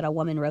interesting that a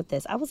woman wrote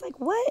this. I was like,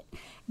 what?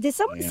 Did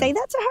someone say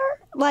that to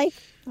her? Like,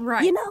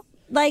 Right.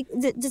 Like,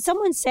 did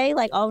someone say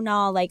like, oh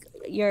no, like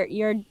your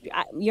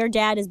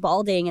dad is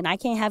balding and I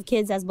can't have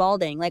kids as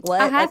balding? Like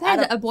what? I have Like,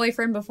 had a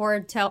boyfriend before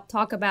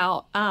talk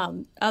about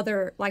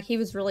other, like he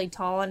was really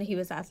tall and he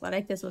was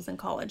athletic. This was in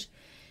college.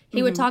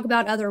 He would talk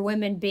about other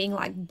women being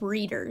like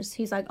breeders.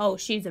 He's like, oh,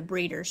 she's a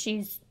breeder.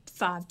 She's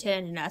 5'10"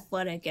 and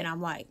athletic. And I'm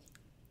like,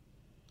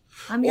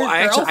 I'm your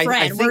girlfriend.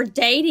 I think- We're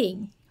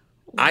dating.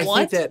 I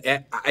What?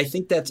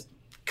 think that's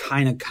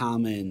kind of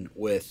common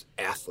with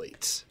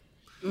athletes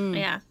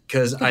Yeah.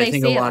 because I They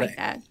think see a it lot like of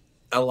that.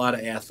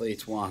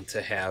 athletes want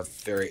to have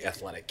very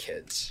athletic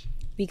kids.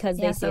 because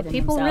Yeah, they see so it in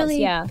people themselves.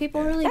 really, Yeah.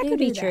 people really That do could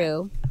be that.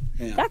 true.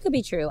 Yeah. That could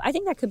be true. I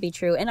think that could be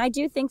true. And I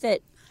do think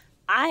that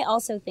I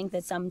also think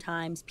that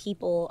sometimes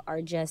people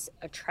are just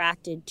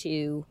attracted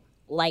to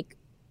like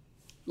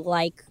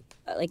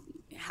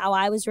how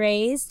I was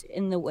raised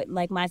in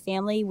like my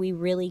family, we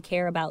really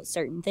care about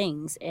certain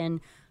things,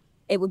 and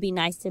it would be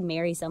nice to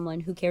marry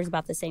someone who cares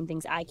about the same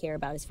things I care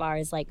about as far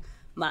as like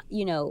my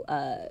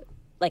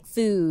like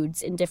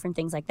foods and different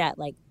things like that.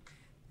 Like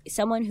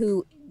someone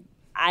who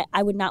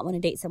I would not want to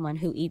date someone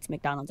who eats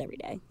McDonald's every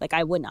day. Like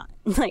I would not.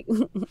 Like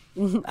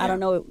I don't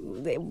know.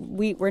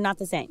 We're not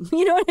the same.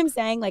 You know what I'm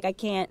saying? Like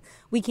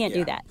we can't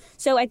do that.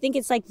 So I think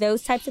it's like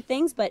those types of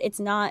things, but it's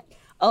not,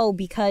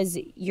 because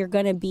you're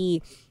going to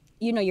be,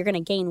 you're going to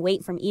gain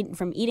weight from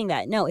eating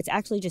that. No, it's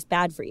actually just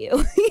bad for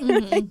you. You know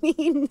what I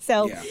mean?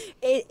 So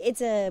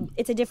it's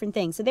a different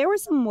thing. So there were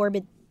some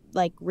morbid,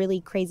 like really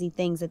crazy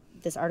things that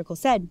this article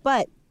said,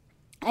 but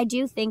I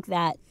do think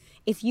that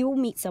if you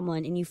meet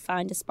someone and you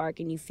find a spark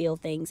and you feel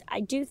things,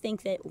 I do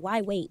think that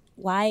why wait?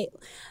 Why,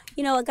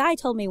 a guy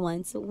told me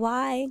once,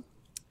 why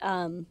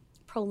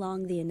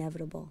prolong the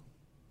inevitable?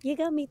 You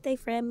gonna meet their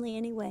family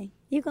anyway.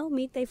 You gonna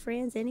meet their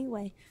friends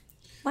anyway.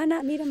 Why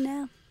not meet them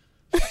now?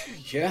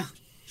 Yeah,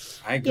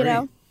 I agree.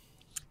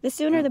 The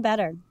sooner the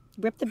better.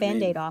 Rip the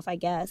Band-Aid off, I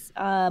guess.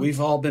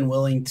 We've all been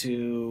willing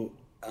to,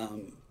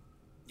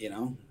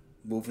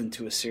 move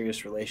into a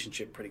serious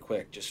relationship pretty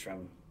quick just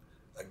from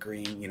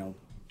agreeing,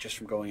 just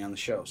from going on the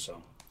show.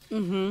 So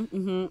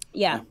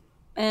Yeah.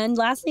 And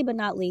lastly but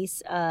not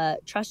least,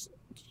 trust,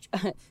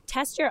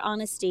 test your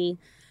honesty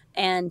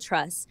and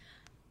trust.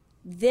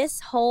 This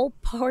whole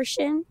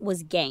portion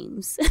was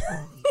games.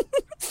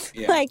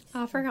 yeah. Like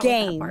I forgot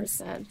games. what that part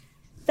said.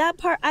 That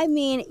part, I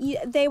mean,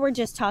 they were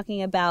just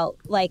talking about,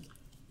 like,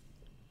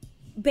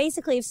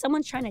 basically, if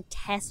someone's trying to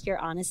test your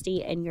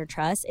honesty and your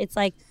trust, it's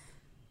like,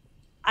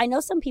 I know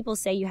some people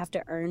say you have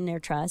to earn their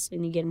trust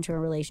when you get into a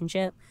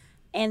relationship.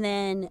 And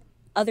then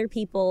other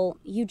people,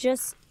 you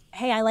just,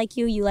 hey, I like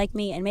you, you like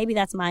me. And maybe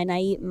that's my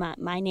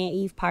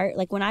naive part.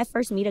 Like, when I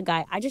first meet a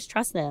guy, I just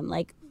trust them.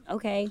 Like,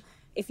 okay,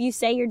 if you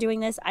say you're doing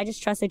this, I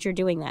just trust that you're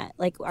doing that.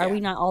 Like, are we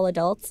not all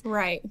adults?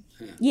 Right.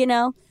 You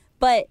know?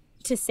 But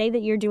to say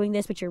that you're doing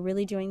this, but you're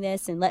really doing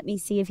this, and let me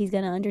see if he's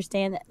going to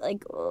understand that,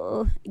 like,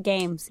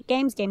 games.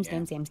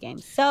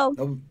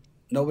 So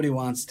Nobody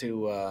wants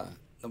to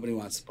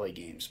play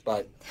games,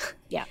 but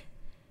yeah.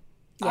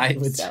 I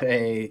would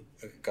say,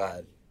 go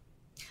ahead.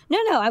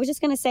 No, I was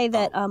just going to say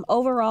that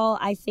overall,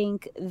 I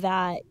think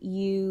that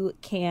you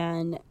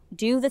can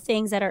do the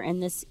things that are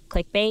in this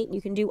clickbait.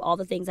 You can do all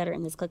the things that are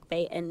in this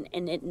clickbait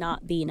and it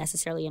not be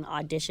necessarily an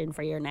audition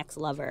for your next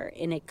lover.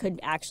 And it could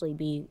actually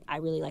be, I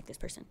really like this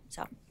person.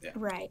 So,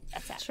 Right.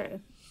 That's that. True.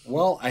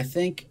 Well, I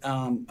think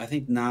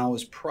now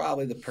is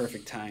probably the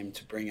perfect time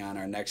to bring on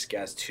our next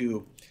guest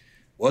who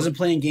wasn't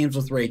playing games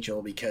with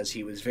Rachel because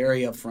he was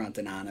very upfront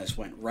and honest,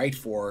 went right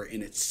for her,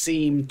 and it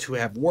seemed to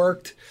have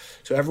worked.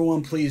 So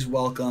everyone please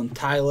welcome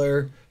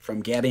Tyler from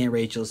Gabby and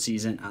Rachel's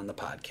season on the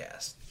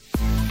podcast.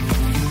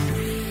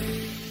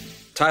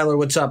 Tyler,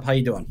 what's up? How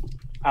you doing?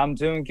 I'm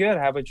doing good.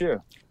 How about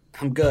you?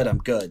 I'm good.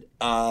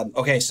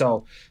 Okay,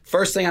 so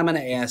first thing I'm going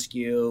to ask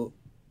you,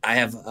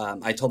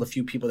 I told a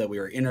few people that we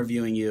were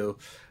interviewing you.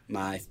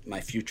 My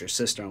future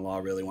sister-in-law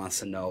really wants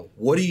to know,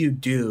 what do you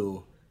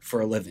do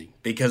for a living?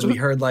 Because we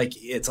heard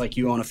it's like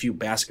you own a few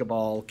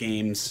basketball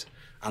games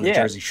on the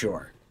Jersey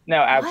Shore. No,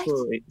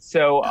 absolutely.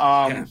 So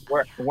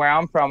where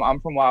I'm from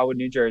Wildwood,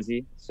 New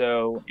Jersey.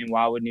 So in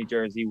Wildwood, New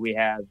Jersey, we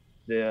have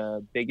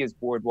the biggest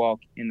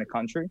boardwalk in the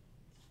country.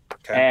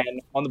 Okay.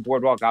 And on the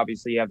boardwalk,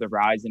 obviously, you have the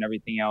rides and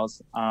everything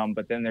else.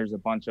 But then there's a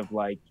bunch of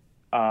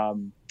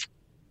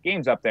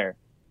games up there.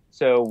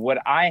 So what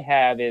I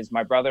have is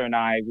my brother and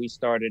I, we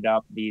started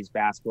up these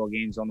basketball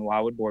games on the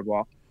Wildwood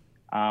Boardwalk.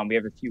 We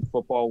have a few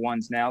football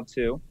ones now,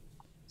 too.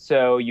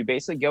 So you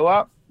basically go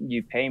up,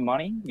 you pay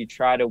money, you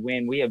try to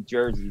win. We have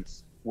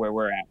jerseys where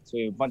we're at. So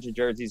we have a bunch of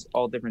jerseys,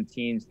 all different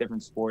teams,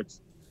 different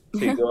sports. So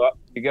you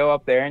go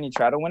up there and you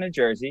try to win a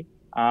jersey.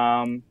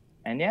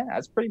 And yeah,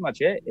 that's pretty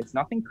much it. It's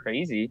nothing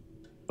crazy,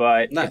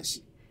 but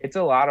nice. It's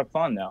a lot of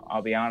fun, though.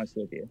 I'll be honest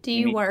with you. Do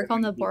you work on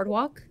the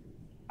boardwalk?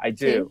 I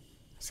do. Too?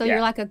 So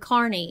you're like a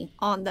carny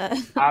on the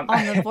on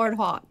the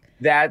boardwalk.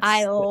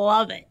 I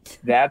love it.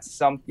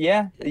 That's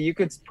you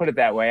could put it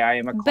that way. I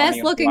am a carny.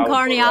 Best looking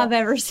carny I've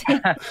ever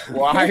seen.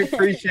 Well, I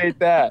appreciate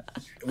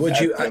that. Would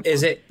you?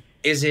 Is it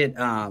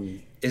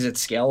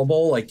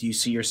scalable? Like, do you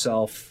see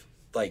yourself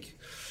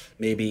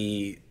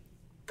maybe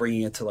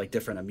bringing it to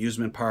different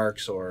amusement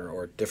parks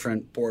or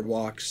different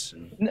boardwalks?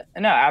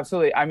 No,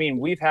 absolutely. I mean,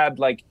 we've had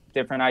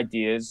different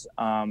ideas.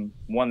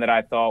 One that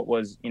I thought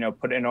was,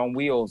 putting it on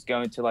wheels,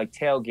 going to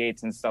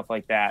tailgates and stuff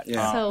like that.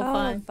 Yeah. So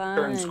fun.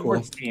 Certain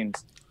sports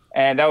teams.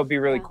 And that would be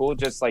really cool.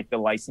 Just the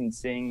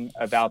licensing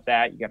about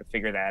that, you got to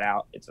figure that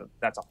out.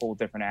 That's a whole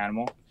different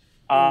animal.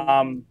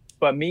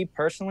 But me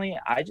personally,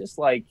 I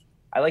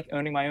like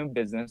owning my own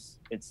business.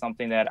 It's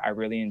something that I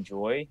really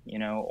enjoy.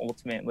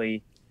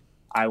 Ultimately,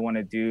 I want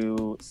to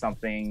do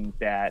something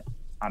that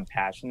I'm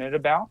passionate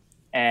about.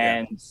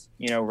 And,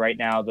 right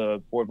now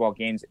the boardwalk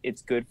games,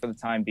 it's good for the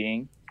time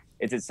being.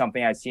 Is it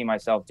something I see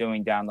myself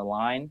doing down the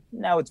line?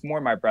 No, it's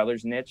more my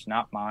brother's niche,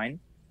 not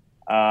mine.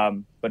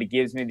 But it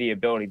gives me the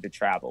ability to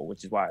travel,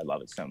 which is why I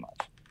love it so much.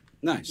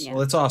 Nice. Yeah.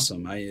 Well, that's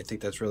awesome. I think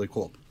that's really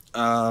cool.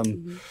 All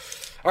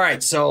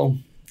right. So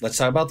let's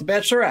talk about The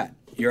Bachelorette.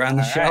 You're on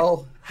the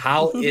show.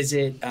 How is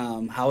it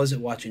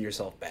watching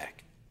yourself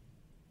back?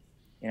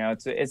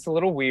 It's a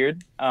little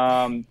weird.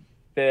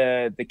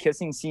 The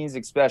kissing scenes,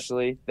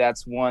 especially,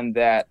 that's one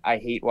that I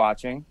hate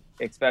watching,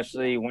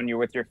 especially when you're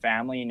with your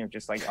family and you're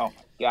just like, oh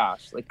my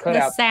gosh, cut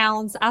out the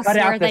sounds. I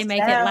swear they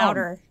make it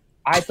louder.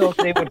 I thought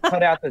they would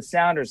cut out the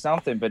sound or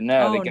something, but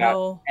no, they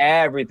got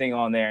everything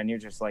on there, and you're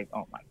just like,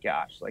 oh my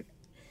gosh,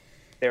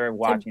 they're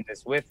watching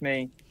this with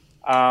me.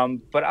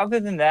 But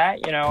other than that,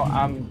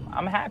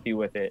 I'm happy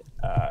with it.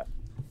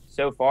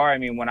 So far, I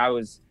mean, when I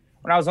was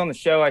on the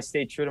show, I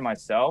stayed true to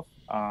myself.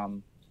 I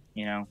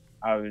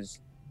was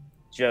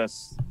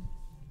just,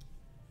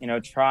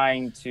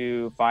 trying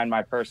to find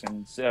my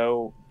person.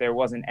 So there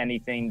wasn't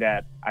anything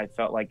that I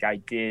felt like I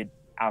did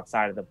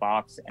outside of the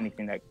box,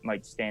 anything that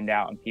might stand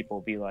out and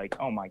people be like,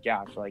 oh my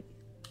gosh,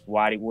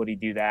 why would he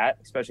do that?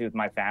 Especially with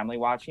my family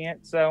watching it.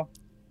 So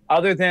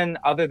other than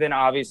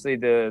obviously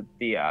the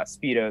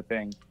Speedo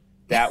thing,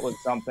 that was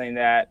something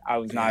that I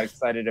was not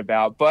excited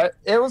about, but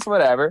it was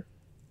whatever.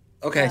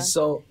 Okay.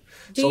 Do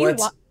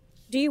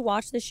you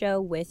watch the show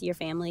with your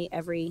family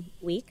every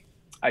week?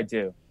 I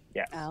do.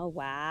 Yes. Oh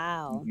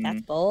wow, Mhm.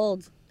 that's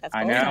bold. That's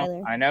bold,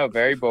 Tyler. I know,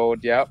 very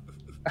bold. Yep.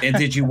 And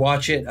did you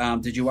watch it?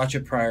 Did you watch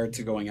it prior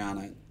to going on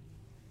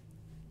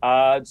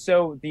it?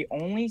 So the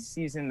only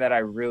season that I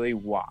really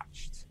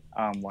watched,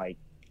 like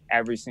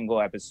every single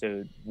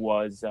episode,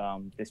 was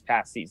this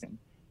past season.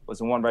 Was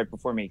the one right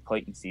before me,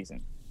 Clayton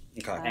season.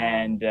 Okay.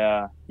 And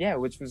yeah,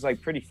 which was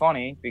like pretty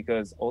funny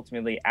because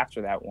ultimately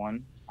after that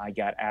one, I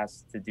got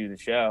asked to do the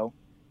show.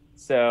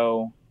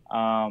 So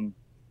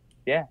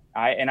yeah,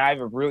 I have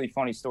a really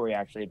funny story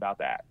actually about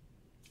that.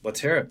 Let's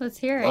hear it. Let's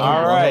hear it.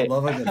 All right.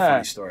 Love a good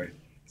funny story.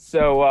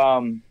 So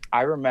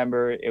I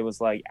remember it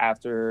was like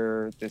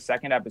after the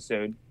second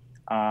episode,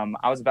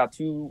 I was about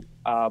 2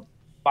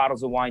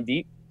 bottles of wine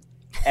deep,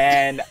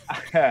 and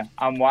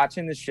I'm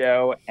watching the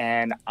show,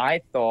 and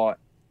I thought,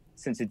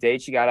 since the day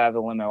she got out of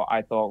the limo,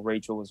 I thought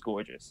Rachel was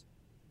gorgeous.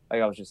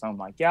 Like I was just, oh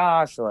my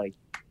gosh, like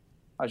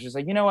I was just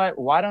like, you know what?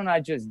 Why don't I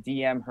just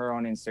DM her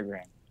on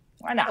Instagram?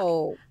 Why not?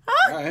 Oh,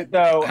 All right.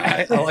 So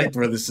I like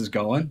where this is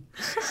going.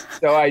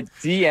 So I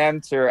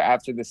DM'd her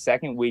after the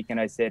second week and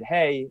I said,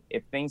 hey,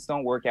 if things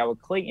don't work out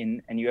with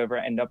Clayton and you ever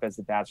end up as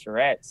the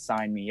Bachelorette,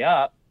 sign me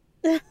up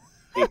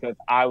because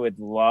I would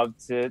love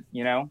to,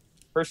 you know,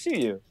 pursue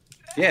you.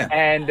 Yeah.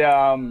 And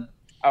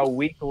a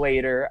week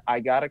later,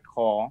 I got a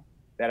call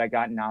that I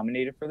got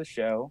nominated for the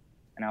show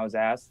and I was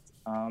asked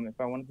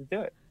if I wanted to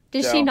do it.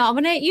 Did So- she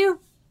nominate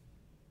you?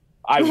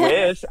 I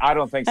wish. I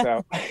don't think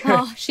so.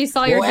 Oh, she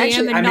saw your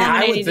DM and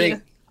nominated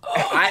you.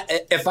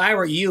 If I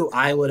were you,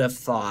 I would have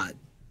thought,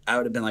 I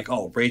would have been like,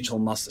 oh, Rachel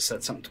must have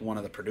said something to one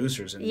of the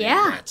producers, and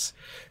Yeah.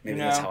 maybe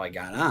You that's know? how I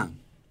got on.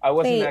 I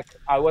wasn't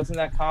Wait.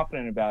 that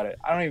confident about it.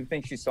 I don't even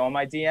think she saw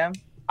my DM.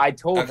 I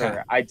told Okay.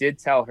 her. I did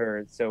tell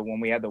her. So when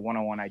we had the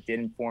one-on-one, I did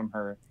inform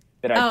her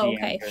that I Oh,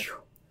 DM'd okay. her.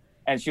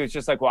 And she was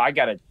just like, well, I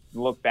got to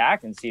look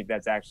back and see if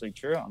that's actually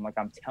true. I'm like,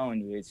 I'm telling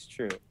you, it's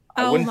true.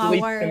 I Oh, wouldn't my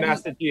delete word. the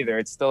message either.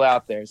 It's still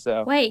out there.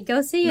 So Wait,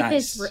 go see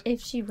Nice. if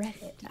she read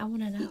it. I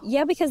want to know.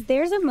 yeah, because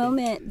there was a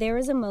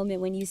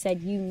moment when you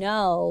said, you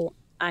know,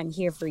 I'm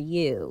here for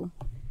you,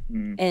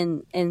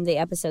 in the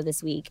episode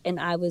this week, and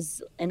I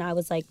was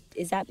like,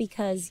 is that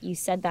because you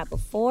said that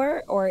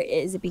before, or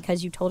is it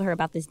because you told her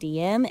about this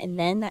DM and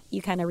then that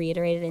you kind of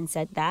reiterated and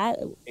said that?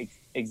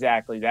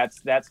 exactly.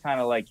 That's kind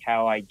of like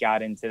how I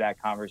got into that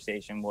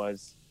conversation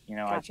was, you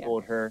know, Gotcha. I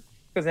told her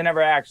because I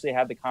never actually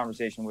had the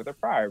conversation with her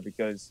prior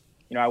because,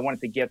 you know, I wanted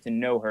to get to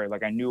know her.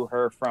 Like I knew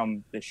her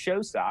from the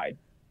show side,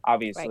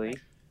 obviously, Right.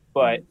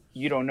 but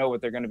you don't know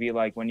what they're going to be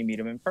like when you meet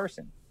them in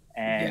person.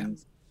 And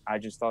I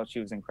just thought she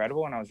was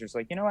incredible. And I was just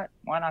like, you know what?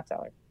 Why not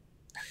tell her?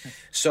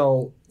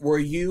 So, were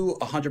you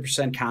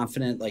 100%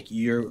 confident, like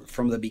you're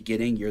from the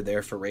beginning, you're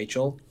there for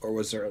Rachel, or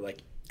was there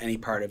like any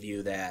part of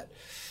you that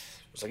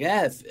was like,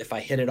 yeah, if I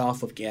hit it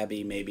off with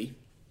Gabby, maybe?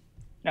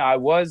 No, I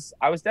was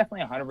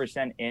definitely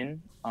 100%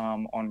 in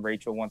on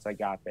Rachel once I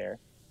got there.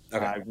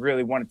 Okay. I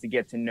really wanted to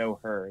get to know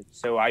her.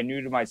 So I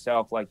knew to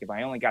myself, like, if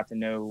I only get to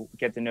know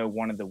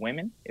one of the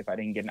women, if I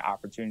didn't get an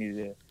opportunity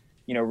to,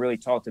 you know, really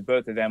talk to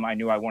both of them, I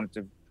knew I wanted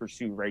to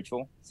pursue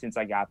Rachel since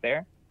I got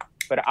there.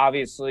 But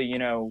obviously, you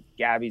know,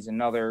 Gabby's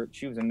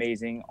she was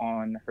amazing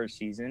on her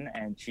season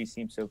and she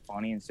seemed so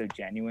funny and so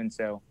genuine.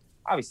 So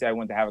obviously I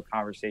wanted to have a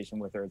conversation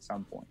with her at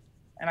some point.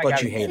 And I But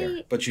got you hate her.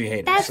 See, But you hate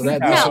her. that's- So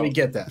no, we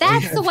get that.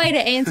 That's the way to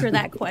answer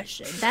that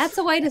question. That's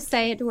a way to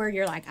say it to where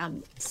you're like,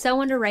 I'm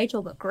so into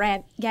Rachel, but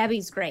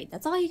Gabby's great.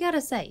 That's all you got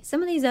to say.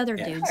 Some of these other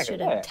dudes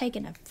should have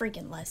taken a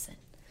freaking lesson.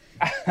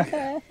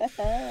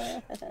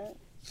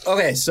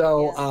 Okay,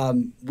 so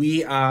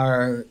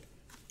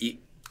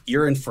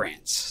you're in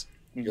France.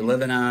 You're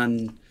living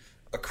on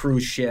a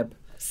cruise ship.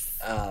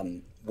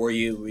 Were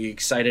you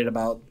excited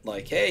about,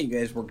 like, hey, you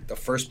guys, the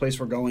first place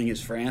we're going is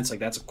France? Like,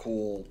 that's a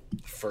cool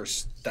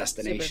first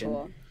destination. Super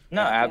cool.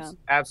 No, Yeah.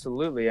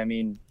 absolutely. I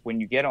mean, when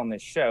you get on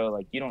this show,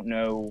 like you don't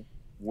know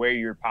where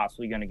you're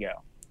possibly going to go.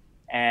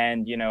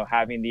 And, you know,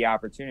 having the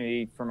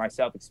opportunity for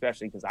myself,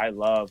 especially because I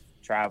love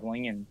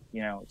traveling and,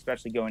 you know,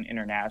 especially going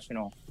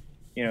international,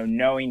 you know,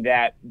 knowing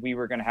that we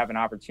were going to have an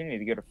opportunity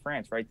to go to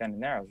France right then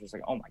and there, I was just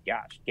like, oh my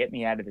gosh, get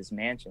me out of this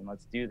mansion.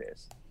 Let's do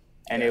this.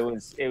 And it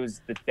was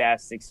the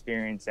best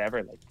experience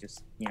ever. Like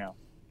just, you know,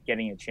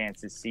 getting a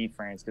chance to see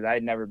France because I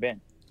had never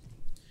been.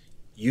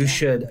 You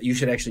should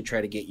actually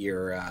try to get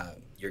your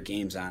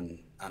games on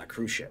a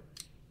cruise ship.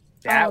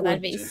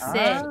 That'd be sick.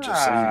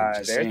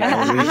 Just saying. There's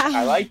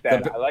I like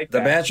that. I like The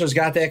that. Bachelor's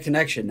got that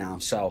connection now.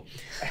 So,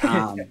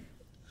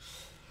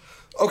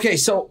 okay.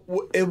 So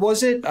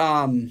was it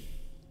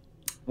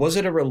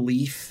a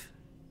relief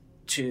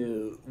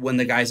to when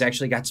the guys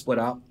actually got split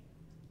up?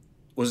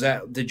 Was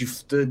that did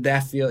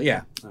that feel?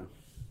 Yeah.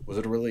 Was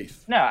it a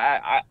relief? No,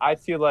 I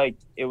feel like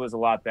it was a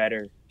lot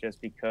better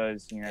just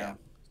because, you know,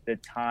 the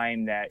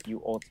time that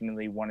you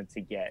ultimately wanted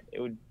to get.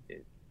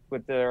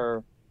 With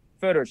their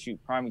photo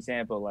shoot, prime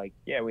example, like,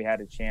 yeah, we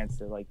had a chance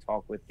to like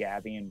talk with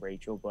Gabby and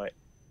Rachel, but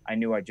I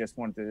knew I just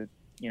wanted to,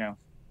 you know,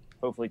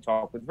 hopefully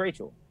talk with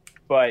Rachel.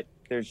 But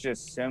there's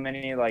just so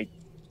many like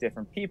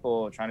different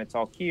people trying to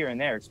talk here and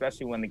there,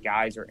 especially when the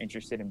guys are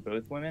interested in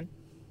both women.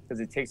 because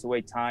it takes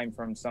away time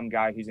from some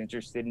guy who's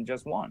interested in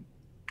just one.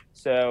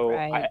 So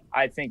Right.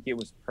 I think it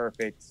was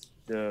perfect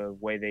the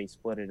way they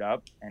split it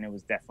up, and it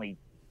was definitely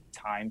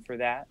time for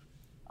that,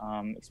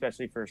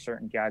 especially for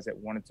certain guys that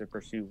wanted to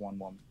pursue one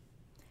woman.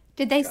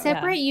 Did they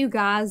separate you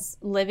guys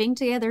living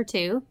together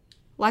too?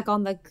 Like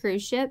on the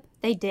cruise ship?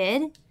 They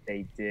did?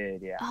 They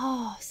did, yeah.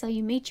 Oh, so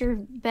you meet your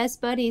best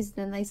buddies,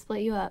 then they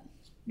split you up.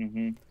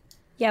 Mm-hmm.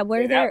 Yeah,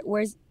 Yeah.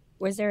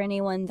 was there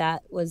anyone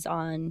that was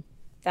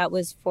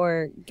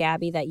for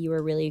Gabby that you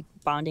were really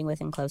bonding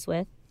with and close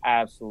with?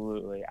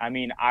 Absolutely. I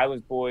mean, I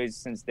was boys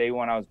since day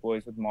one. I was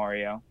boys with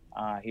Mario.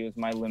 He was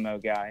my limo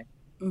guy.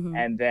 Mm-hmm.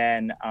 And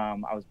then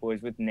I was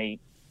boys with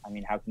Nate. I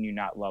mean, how can you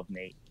not love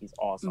Nate? He's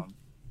awesome.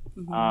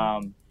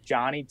 Mm-hmm.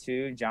 Johnny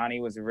too. Johnny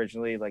was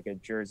originally like a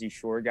Jersey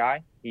Shore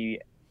guy. He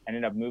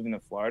ended up moving to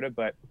Florida,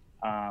 but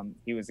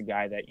he was a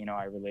guy that, you know,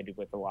 I related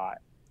with a lot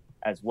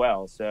as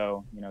well.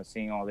 So, you know,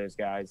 seeing all those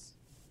guys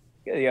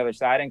get the other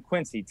side, and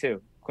Quincy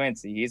too.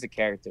 Quincy, he's a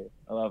character.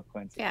 I love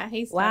Quincy. Yeah,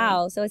 he's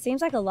Wow, so it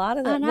seems like a lot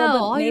of the I know,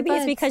 well, all but your maybe it's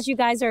buds. because you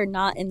guys are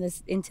not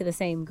into the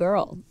same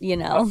girl, you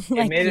know.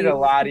 It made it a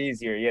lot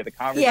easier. Yeah, the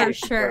conversations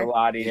sure. were a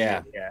lot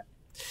easier. Yeah.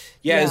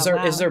 Yeah, is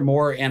wow. there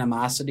more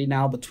animosity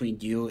now between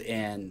you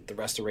and the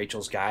rest of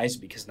Rachel's guys?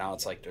 Because now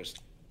it's like there's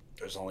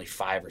only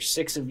 5 or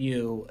 6 of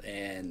you,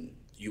 and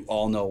you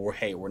all know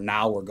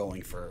we're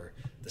going for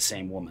the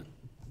same woman.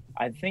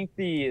 I think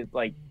the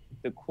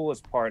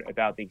coolest part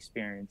about the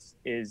experience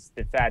is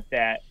the fact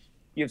that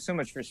you have so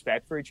much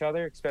respect for each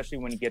other, especially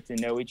when you get to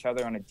know each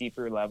other on a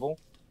deeper level,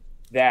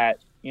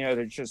 that, you know,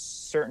 there's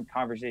just certain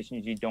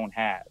conversations you don't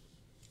have.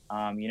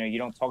 You know, you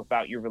don't talk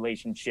about your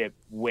relationship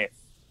with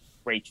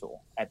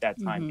Rachel at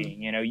that time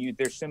being, you know,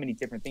 there's so many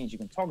different things you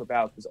can talk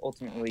about, because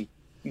ultimately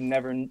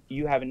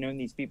you haven't known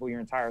these people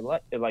your entire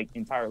life.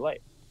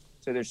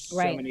 So there's so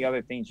Right. many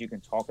other things you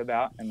can talk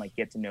about and like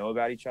get to know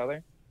about each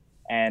other.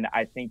 And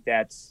I think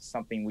that's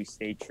something we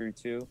stayed true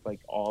to, like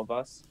all of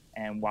us,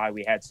 and why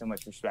we had so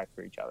much respect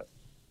for each other.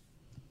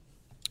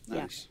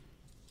 Nice.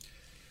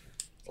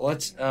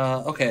 Let's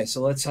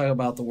so let's talk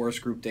about the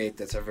worst group date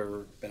that's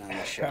ever been on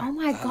the show. Oh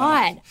my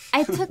God.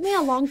 It took me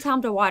a long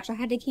time to watch. I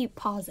had to keep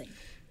pausing.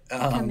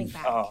 Coming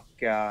back. Oh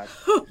God.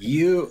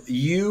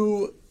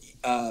 You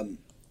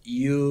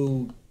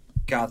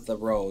got the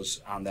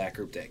rose on that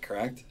group date,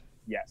 correct?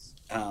 Yes.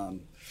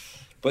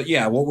 But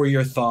yeah, what were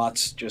your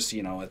thoughts? Just,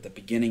 you know, at the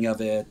beginning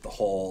of it, the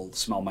whole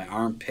smell my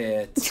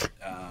armpit,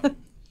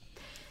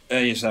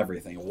 just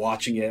everything.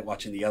 Watching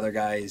the other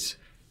guys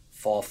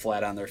fall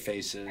flat on their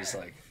faces,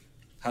 like,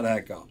 how'd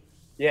that go?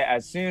 Yeah.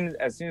 As soon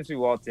as we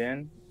walked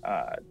in,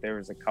 there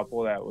was a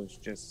couple that was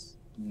just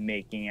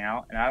making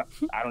out, and I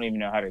don't even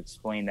know how to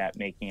explain that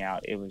making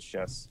out. It was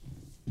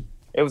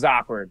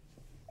awkward.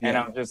 And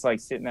Yeah. I'm just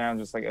like sitting there. I'm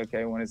just like,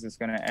 okay, when is this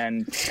going to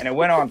end? And it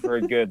went on for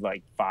a good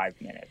like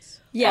 5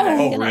 minutes. Yeah. I was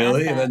Oh, gonna ask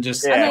really? that. And then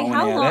just Yeah. I'm going like,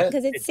 how at long? it?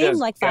 Because it It's seemed just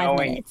like 5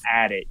 going minutes.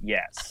 at it,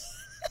 yes.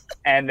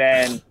 And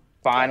then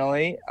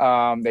finally,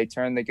 they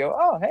turn. They go,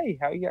 "Oh, hey,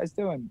 how you guys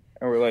doing?"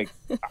 And we're like,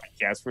 "I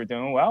guess we're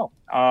doing well."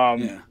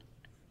 Yeah.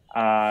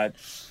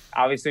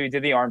 Obviously, we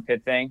did the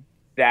armpit thing.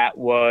 I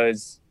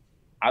was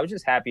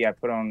just happy I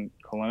put on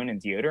cologne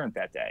and deodorant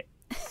that day.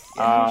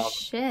 Oh,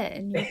 shit.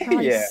 And you're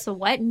probably Yeah.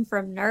 sweating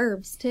from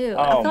nerves, too.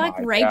 Oh, I feel like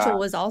my Rachel God.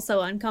 was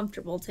also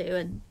uncomfortable, too,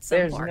 in some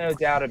There's parts. no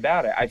doubt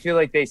about it. I feel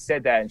like they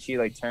said that, and she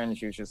like turned and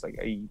she was just like,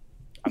 I'm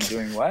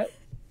doing what?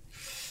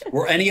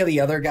 Were any of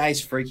the other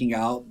guys freaking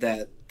out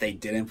that they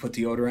didn't put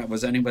deodorant?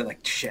 Was anybody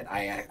like, shit,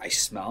 I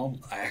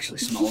actually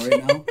smell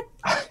right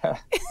now?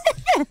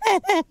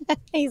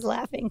 He's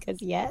laughing because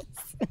yes.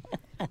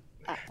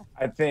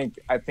 I think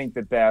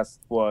the best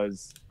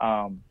was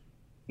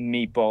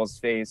Meatball's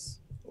face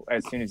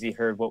as soon as he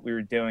heard what we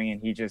were doing, and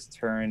he just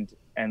turned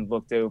and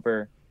looked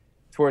over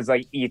towards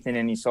like Ethan,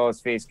 and he saw his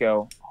face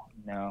go, "Oh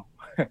no!"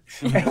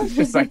 And I was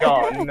just like,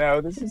 "Oh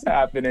no, this is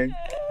happening."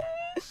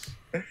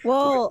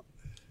 Well,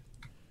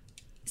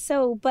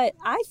 but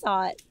I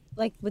thought,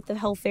 like, with the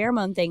whole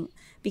pheromone thing,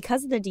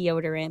 because of the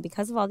deodorant,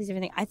 because of all these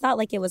different things, I thought,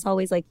 like, it was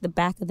always, like, the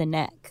back of the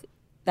neck.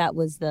 That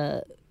was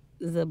the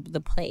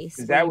place.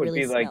 Because where that you would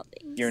really be like smell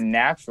things. your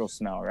natural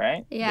smell,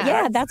 right?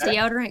 Yeah, that's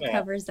deodorant yeah.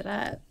 covers it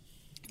up.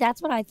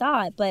 That's what I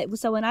thought. But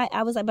so when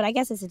I was like, but I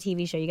guess it's a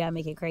TV show. You got to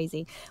make it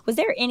crazy. Was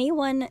there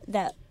anyone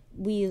that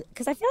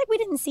because I feel like we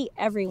didn't see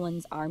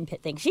everyone's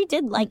armpit thing. She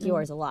did like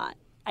yours a lot.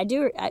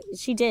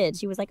 She did.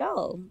 She was like,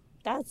 oh,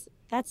 that's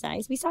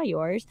nice. We saw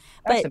yours.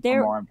 That's But a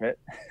normal armpit.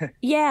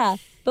 yeah.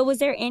 But was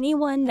there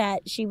anyone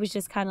that she was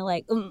just kind of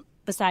like,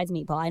 besides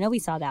Meatball? I know we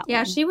saw that Yeah,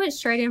 one. she went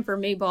straight in for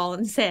Meatball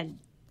and said,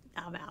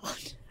 I'm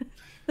out.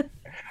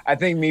 I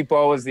think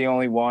Meatball was the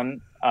only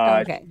one.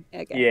 Okay.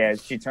 Yeah,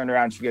 she turned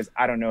around and she goes,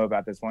 "I don't know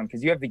about this one,"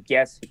 because you have to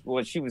guess.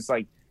 Well, she was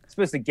like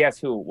supposed to guess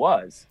who it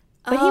was.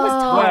 But he was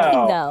talking,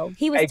 Well, though.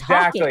 He was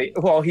Exactly.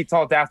 talking. Well, he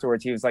talked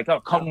afterwards. He was like, "Oh,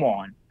 come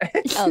on."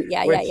 Oh,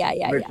 yeah, Which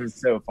yeah. was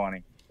so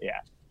funny.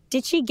 Yeah.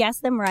 Did she guess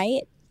them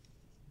right?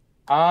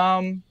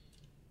 No,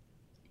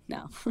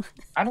 No.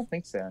 I don't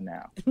think so.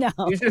 No. No.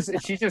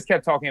 She just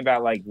kept talking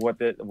about like what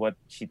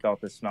she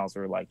thought the smells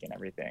were like and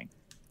everything.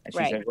 And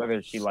she said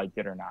whether she liked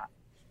it or not.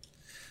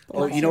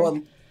 Oh, you know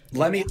what?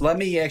 Let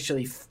me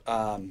actually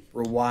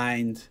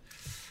rewind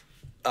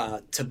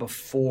to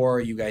before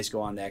you guys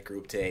go on that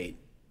group date.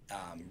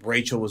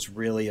 Rachel was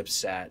really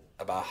upset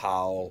about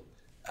how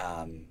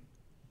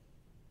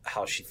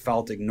she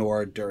felt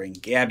ignored during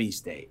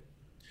Gabby's date.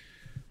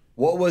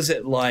 What was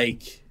it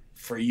like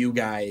for you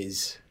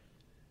guys?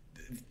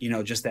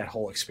 Just that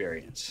whole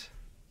experience.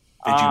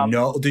 Did you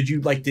know? Did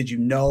you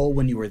know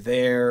when you were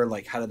there?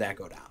 Like, how did that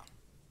go down?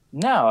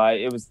 No,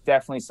 it was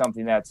definitely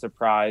something that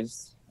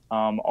surprised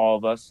all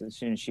of us as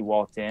soon as she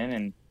walked in.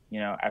 And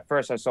at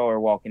first I saw her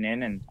walking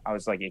in, and I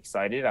was like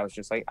excited. I was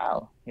just like,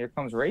 "Oh, here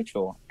comes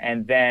Rachel!"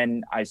 And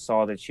then I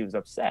saw that she was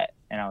upset,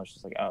 and I was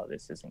just like, "Oh,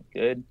 this isn't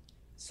good."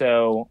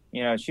 So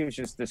she was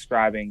just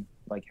describing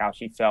like how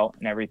she felt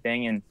and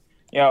everything, and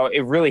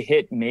it really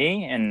hit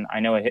me, and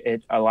I know it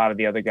hit a lot of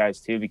the other guys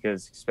too,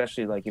 because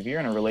especially like if you're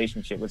in a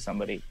relationship with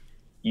somebody,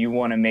 you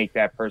want to make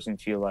that person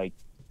feel like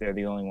they're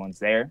the only ones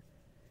there,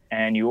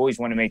 and you always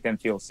want to make them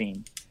feel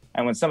seen.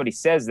 And when somebody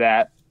says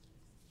that,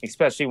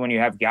 especially when you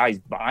have guys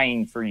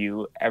buying for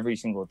you every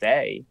single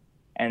day,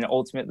 and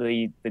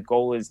ultimately the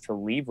goal is to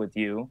leave with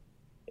you,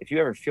 if you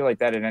ever feel like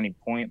that at any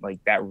point, like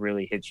that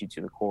really hits you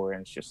to the core,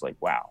 and it's just like,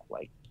 wow,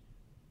 like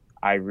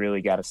I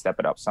really got to step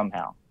it up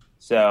somehow.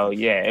 So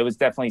yeah, it was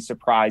definitely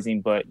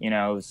surprising, but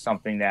it was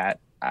something that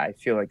I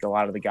feel like a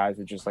lot of the guys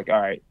were just like,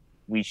 all right,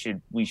 we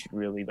should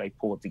really like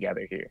pull it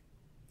together here.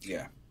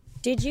 Yeah.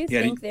 Did you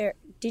think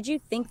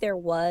there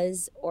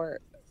was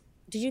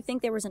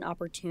an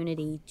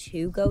opportunity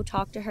to go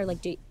talk to her?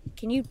 Like,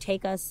 can you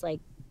take us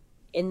like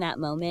in that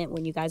moment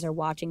when you guys are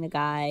watching the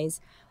guys?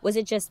 Was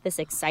it just this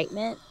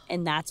excitement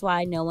and that's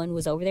why no one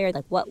was over there?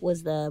 Like, what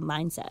was the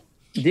mindset?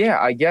 Yeah,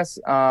 I guess,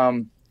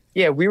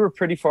 yeah, we were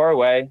pretty far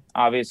away.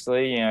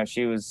 Obviously,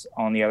 she was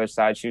on the other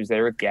side. She was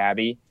there with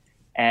Gabby.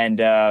 And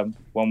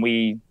when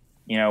we,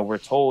 were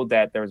told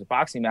that there was a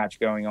boxing match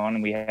going on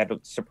and we had a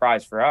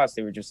surprise for us,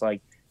 they were just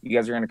like, you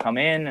guys are going to come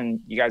in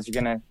and you guys are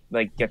going to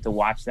like get to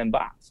watch them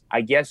box.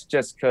 I guess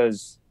just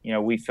because,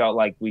 we felt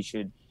like we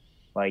should,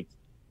 like,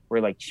 we're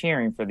like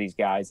cheering for these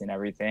guys and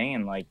everything.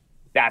 And like,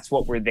 that's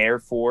what we're there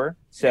for.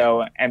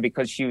 So, and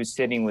because she was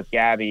sitting with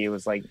Gabby, it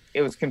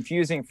was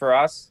confusing for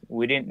us.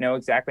 We didn't know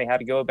exactly how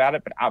to go about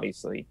it, but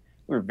obviously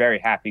we were very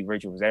happy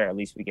Rachel was there. At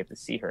least we get to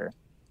see her.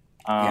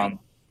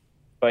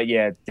 But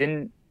yeah,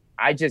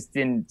 I just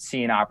didn't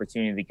see an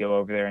opportunity to go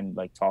over there and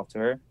like talk to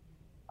her.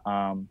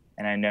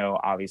 And I know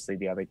obviously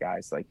the other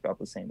guys like felt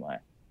the same way.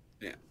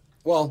 Yeah.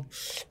 Well,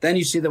 then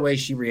you see the way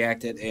she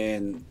reacted,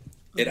 and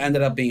it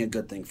ended up being a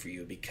good thing for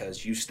you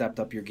because you stepped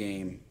up your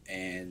game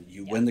and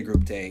you win the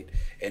group date,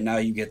 and now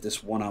you get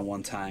this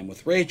one-on-one time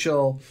with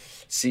Rachel.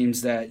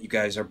 Seems that you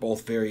guys are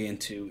both very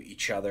into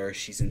each other.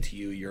 She's into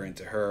you, you're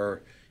into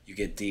her. You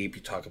get deep,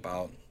 you talk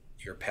about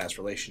your past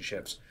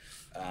relationships.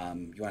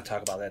 You want to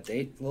talk about that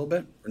date a little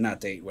bit? Or not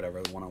date,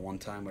 whatever, one-on-one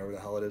time, whatever the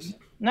hell it is?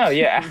 No,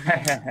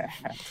 yeah.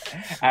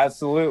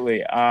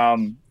 Absolutely.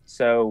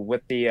 So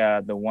with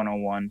the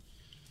one-on-one,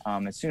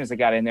 as soon as I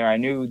got in there, I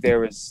knew there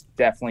was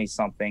definitely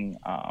something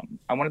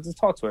I wanted to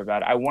talk to her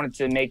about. I wanted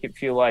to make it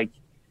feel like,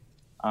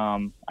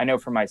 I know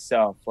for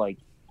myself, like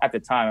at the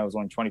time I was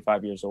only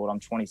 25 years old. I'm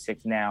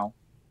 26 now.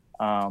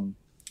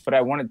 But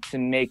I wanted to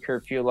make her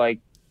feel like,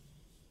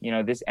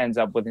 this ends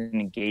up with an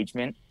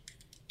engagement.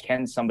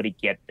 Can somebody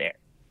get there?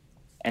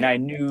 And I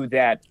knew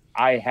that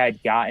I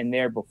had gotten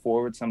there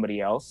before with somebody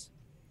else.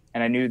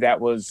 And I knew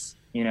that was,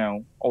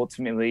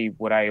 ultimately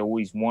what I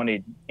always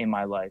wanted in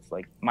my life.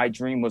 Like my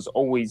dream was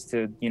always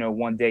to,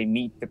 one day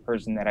meet the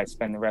person that I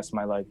spend the rest of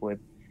my life with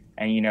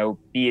and,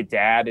 be a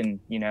dad and,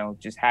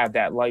 just have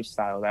that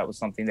lifestyle. That was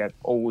something that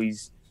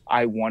always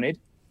I wanted.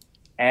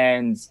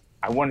 And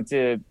I wanted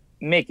to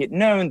make it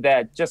known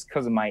that just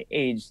because of my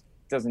age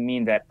doesn't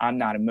mean that I'm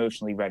not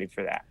emotionally ready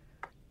for that.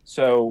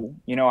 So,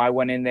 I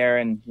went in there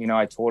and,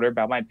 I told her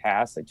about my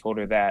past. I told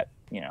her that,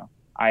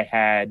 I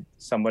had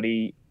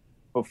somebody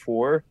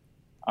before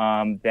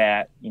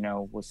that,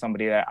 was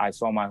somebody that I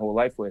saw my whole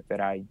life with,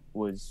 that I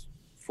was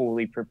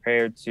fully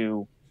prepared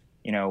to,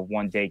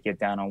 one day get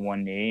down on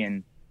one knee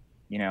and,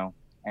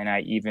 and I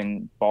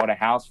even bought a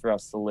house for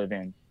us to live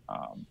in.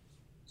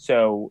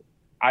 So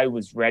I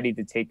was ready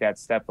to take that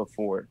step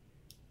before.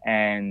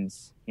 And,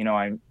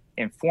 I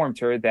informed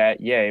her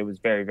that, it was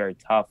very, very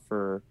tough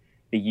for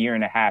the year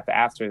and a half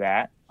after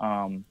that.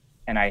 And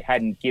I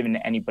hadn't given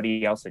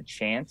anybody else a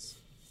chance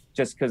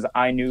just because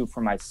I knew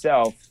for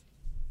myself,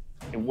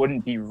 it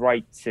wouldn't be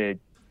right to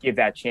give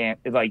that chance,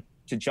 like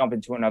to jump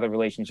into another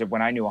relationship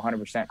when I knew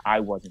 100%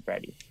 I wasn't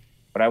ready.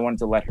 But I wanted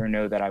to let her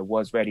know that I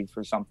was ready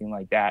for something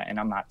like that. And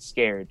I'm not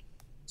scared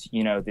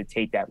to, to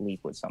take that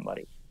leap with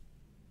somebody.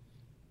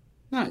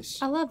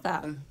 Nice. I love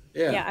that.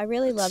 Yeah, I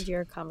really loved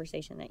your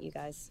conversation that you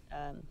guys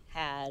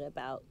had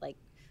about like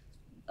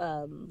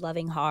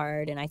loving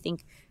hard. And I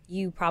think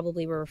you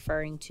probably were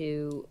referring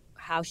to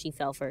how she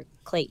fell for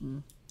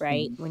Clayton,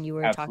 right? Mm-hmm. When you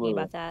were talking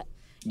about that.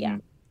 Yeah. Mm-hmm.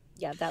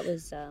 Yeah, that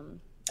was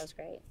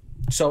great.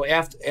 So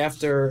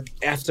after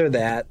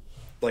that,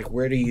 like,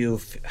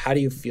 how do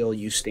you feel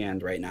you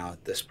stand right now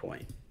at this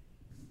point?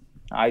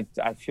 I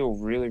feel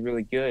really,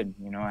 really good.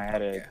 You know, I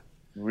had a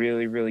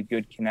really, really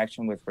good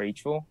connection with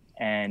Rachel,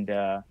 and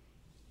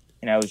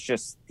you know, it was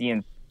just the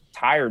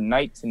entire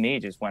night to me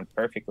just went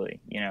perfectly.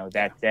 You know,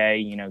 that day,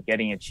 you know,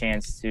 getting a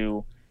chance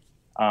to,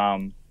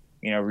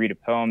 you know, read a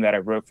poem that I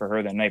wrote for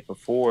her the night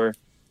before,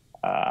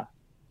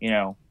 you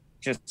know,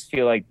 just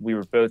feel like we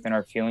were both in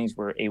our feelings.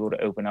 We were able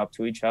to open up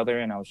to each other.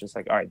 And I was just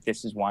like, all right,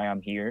 this is why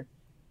I'm here.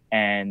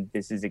 And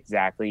this is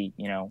exactly,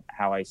 you know,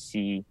 how I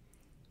see,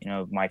 you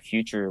know, my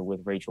future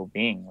with Rachel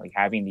being, like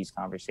having these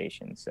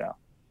conversations. So.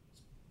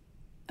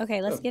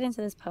 Okay, let's get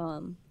into this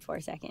poem for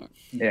a second.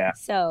 Yeah.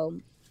 So,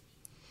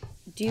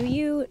 do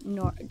you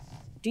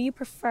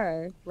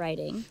prefer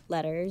writing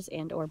letters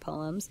and or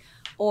poems,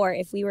 or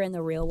if we were in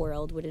the real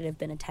world, would it have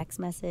been a text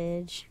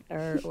message,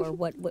 or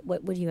what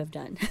would you have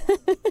done?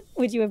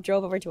 Would you have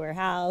drove over to her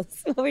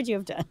house? What would you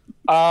have done?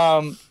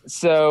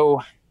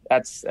 So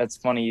that's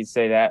funny you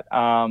say that.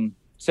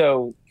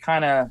 So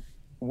kind of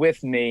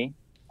with me,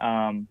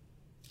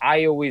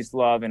 I always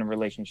love in a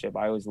relationship,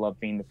 I always love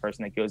being the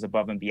person that goes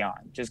above and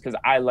beyond, just because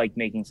I like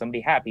making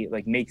somebody happy. It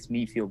like makes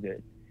me feel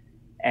good.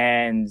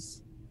 And,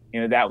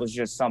 you know, that was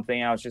just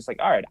something I was just like,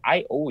 all right,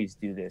 I always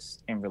do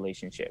this in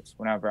relationships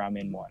whenever I'm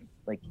in one.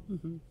 Like,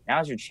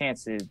 now's your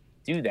chance to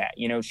do that,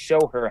 you know,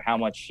 show her how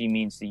much she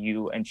means to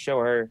you and show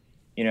her,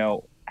 you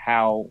know,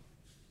 how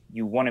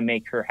you want to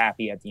make her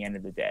happy at the end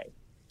of the day.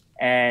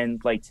 And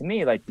like, to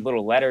me, like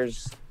little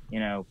letters, you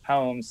know,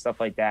 poems, stuff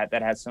like that,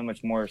 that has so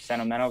much more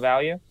sentimental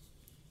value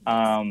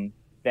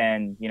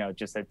than, you know,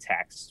 just a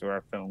text or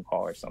a phone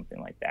call or something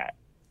like that.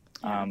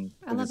 I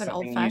love an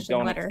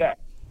old-fashioned letter.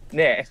 Expect.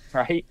 Yeah,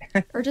 right.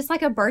 Or just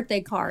like a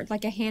birthday card,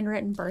 like a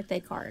handwritten birthday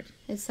card.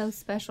 It's so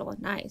special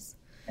and nice.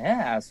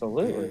 Yeah,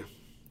 absolutely. Yeah.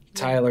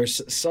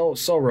 Tyler's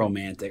so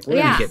romantic.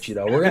 We're gonna get you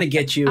though. We're gonna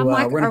get you.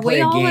 Like, we're gonna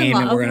play a game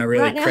and we're gonna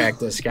really right crack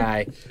this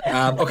guy.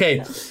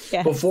 Okay,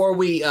 before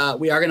we are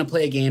gonna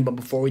play a game, but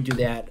before we do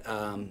that,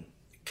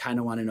 kind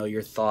of want to know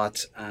your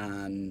thoughts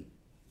on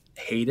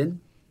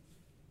Hayden.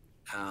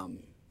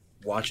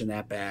 Watching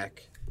that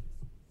back,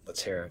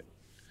 let's hear it.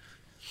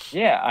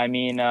 Yeah, I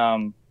mean,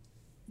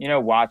 you know,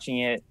 watching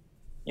it,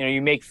 you know,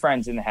 you make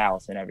friends in the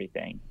house and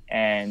everything,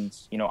 and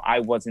you know, I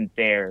wasn't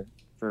there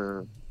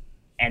for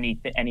any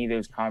of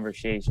those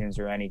conversations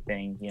or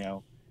anything. You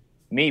know,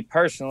 me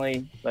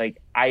personally,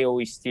 like I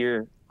always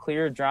steer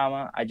clear of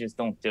drama. I just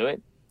don't do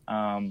it.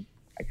 I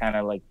kind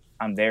of like,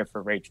 I'm there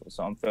for Rachel,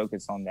 so I'm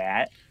focused on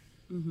that.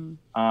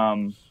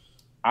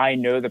 I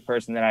know the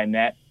person that I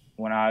met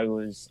when I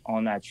was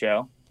on that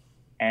show,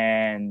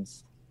 and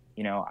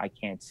you know, I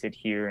can't sit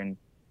here and,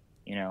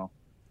 you know,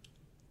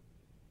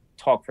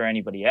 talk for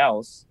anybody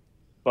else,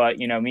 but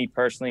you know, me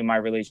personally, my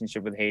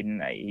relationship with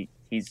Hayden,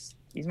 he's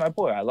my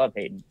boy. I love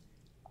Hayden.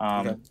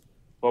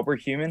 But we're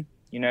human,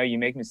 you know, you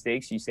make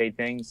mistakes, you say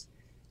things,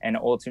 and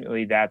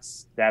ultimately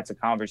that's a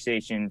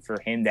conversation for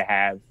him to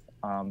have,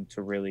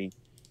 to really,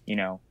 you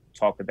know,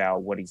 talk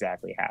about what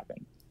exactly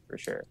happened, for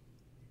sure.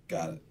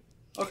 Got it.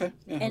 Okay.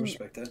 Yeah, I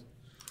respect that.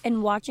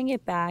 And watching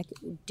it back,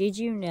 did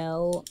you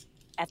know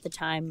at the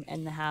time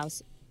in the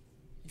house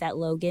that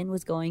Logan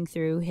was going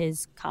through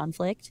his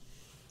conflict,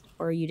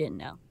 or you didn't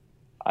know?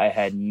 I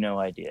had no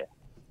idea.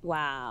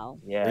 Wow.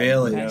 Yeah.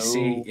 Really?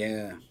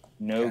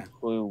 No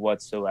clue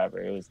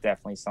whatsoever. It was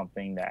definitely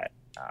something that,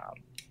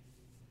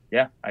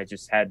 I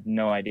just had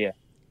no idea.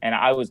 And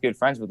I was good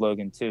friends with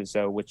Logan too,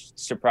 so which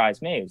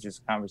surprised me. It was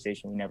just a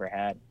conversation we never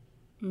had.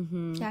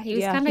 Yeah, he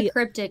was kind of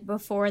cryptic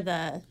before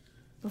the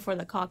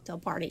cocktail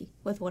party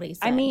with what he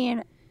said. I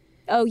mean,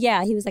 oh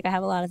yeah, he was like, I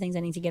have a lot of things I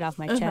need to get off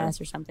my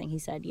chest or something. He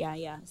said,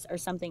 or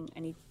something.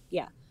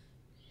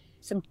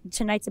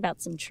 Tonight's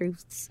about some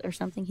truths or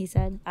something, he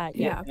said.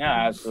 Yeah,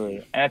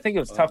 absolutely. And I think it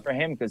was tough for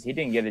him because he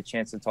didn't get a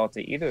chance to talk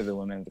to either of the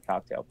women at the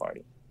cocktail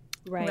party.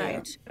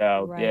 Right.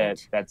 So, yeah,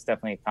 that's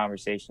definitely a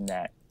conversation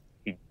that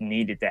he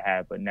needed to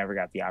have but never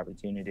got the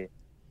opportunity.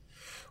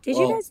 Did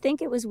you guys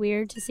think it was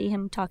weird to see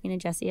him talking to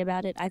Jesse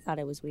about it? I thought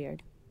it was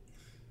weird.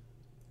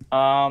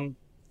 I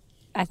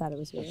thought it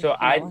was weird. So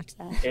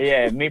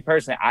me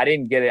personally, I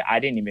didn't get it. I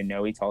didn't even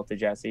know he talked to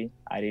Jesse.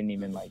 I didn't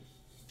even like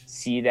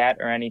see that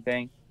or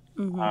anything.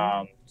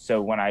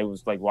 So when I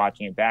was like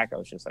watching it back, I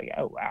was just like,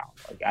 oh wow,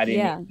 like I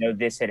didn't even know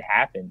this had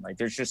happened. Like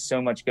there's just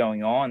so much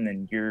going on,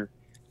 and you're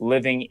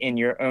living in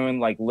your own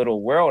like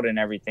little world and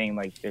everything.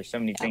 Like there's so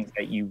many things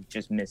that you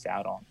just miss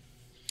out on.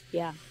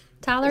 Yeah.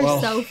 Tyler's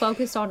so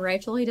focused on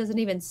Rachel, he doesn't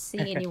even see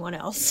anyone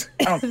else.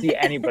 I don't see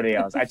anybody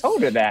else. I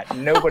told her that.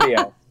 Nobody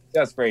else.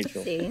 Just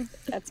Rachel. See,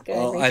 that's good.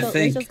 Well,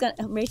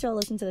 Rachel will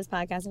listen to this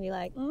podcast and be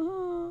like,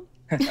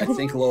 I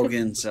think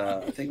Logan's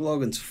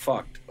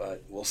fucked,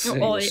 but we'll see.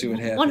 We'll see what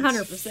happens.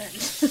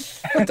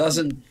 100%. It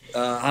doesn't.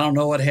 I don't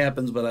know what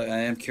happens, but I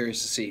am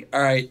curious to see.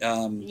 All right.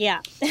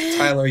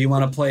 Tyler, you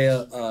want to play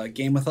a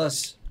game with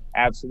us?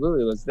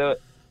 Absolutely. Let's do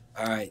it.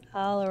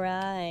 All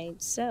right.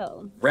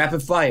 So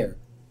rapid fire.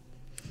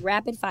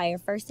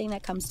 First thing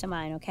that comes to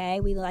mind. Okay,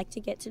 we like to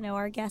get to know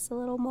our guests a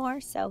little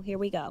more, so here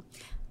we go.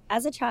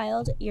 As a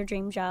child, your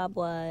dream job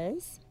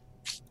was?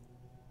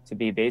 To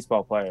be a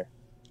baseball player.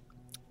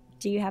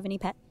 Do you have any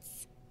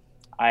pets?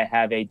 I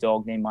have a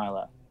dog named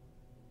Milo.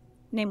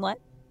 Name what?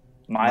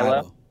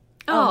 Milo.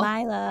 Oh,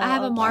 Milo. I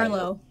have a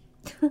Marlo.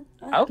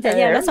 Okay.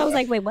 Yeah, that's why I was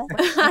like, wait, what?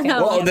 I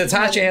know. Well, Yeah,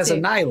 Natasha has a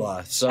too.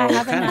 Nyla, so I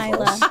have a kinda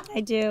Nyla. close.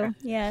 I do.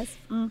 Yes.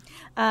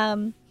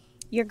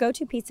 Your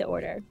go-to pizza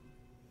order.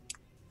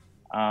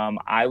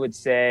 I would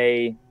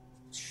say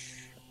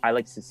I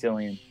like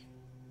Sicilian.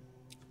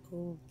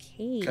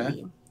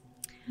 Okay.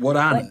 What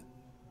on What?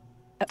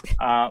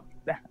 it?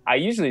 I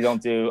usually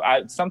don't do.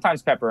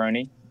 Sometimes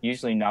pepperoni.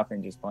 Usually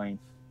nothing, just plain.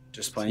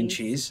 Just plain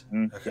cheese?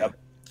 Okay. Yep.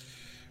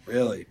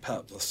 Really?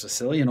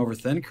 Sicilian over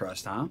thin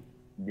crust, huh?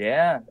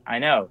 Yeah, I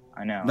know.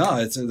 No,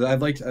 I like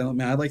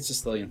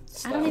Sicilian.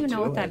 I don't even know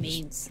style, what that too.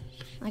 means.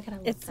 I gotta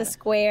look It's the that up.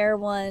 square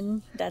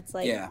one that's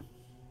like, Yeah.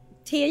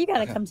 Tia, you got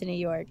to come to New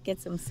York.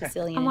 Get some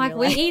Sicilian. I'm in like, your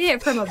we life. eat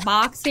it from a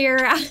box here.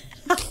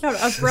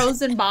 A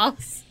frozen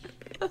box.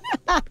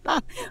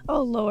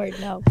 Oh, Lord,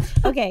 no.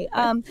 Okay.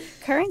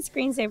 Current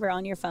screensaver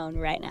on your phone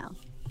right now.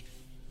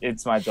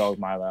 It's my dog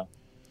Milo.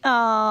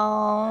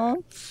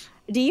 Oh.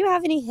 Do you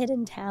have any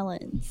hidden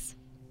talents?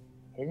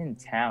 Hidden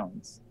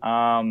talents.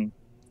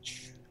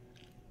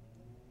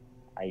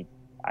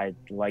 I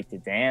like to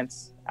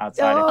dance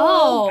outside.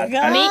 Oh, of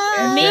God.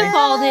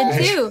 Meatball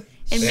did too.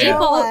 And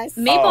Show us.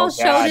 Meatball Oh,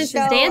 showed God. us his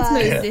Show dance us.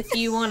 moves if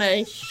you want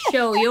to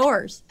show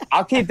yours.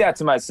 I'll keep that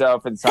to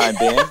myself for the time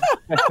being.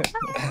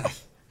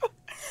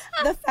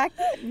 The fact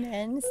that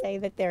men say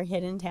that their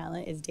hidden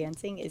talent is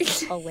dancing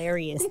is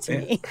hilarious to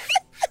me.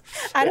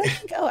 I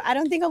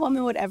don't think a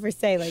woman would ever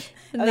say like,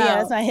 "Oh No. yeah,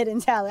 that's my hidden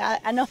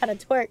talent. I know how to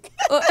twerk."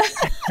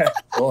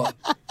 Well,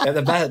 yeah,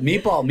 the best,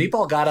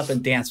 Meatball got up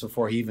and danced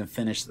before he even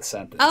finished the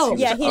sentence. Oh,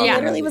 Yeah, he Yeah.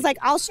 literally was like,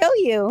 "I'll show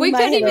you." We my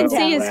couldn't hidden even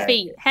see his talent."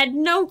 feet. Had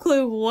no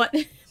clue what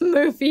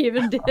move he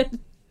even did.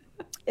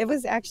 It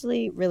was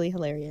actually really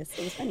hilarious.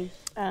 It was funny.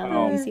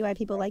 Oh. You see why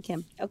people like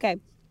him. Okay,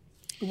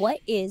 what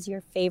is your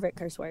favorite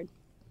curse word?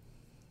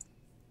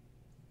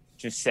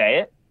 Just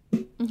say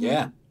it.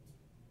 Yeah.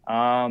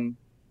 I'd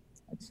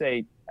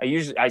say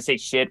I say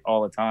shit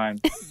all the time.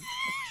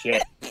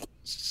 Shit.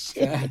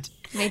 Shit.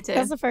 Me too.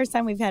 That's the first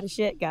time we've had a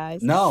shit,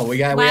 guys. No, we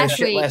had a Last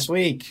shit week. last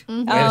week.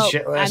 Mhm. We had a Oh,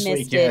 shit I last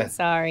missed week. it. Yeah.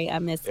 Sorry, I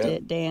missed Yep.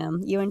 it.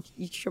 Damn. You and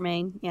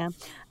Tremaine. Yeah.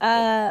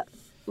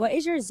 What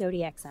is your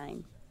zodiac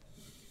sign?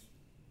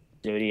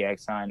 Zodiac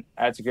sign.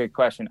 That's a good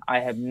question.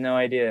 I have no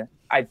idea.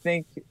 I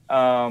think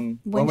When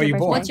were your you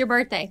born? What's your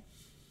birthday?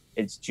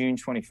 it's June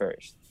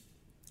 21st.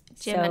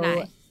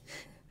 Gemini.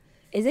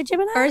 Is it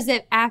Gemini? Or is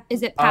it past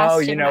Oh,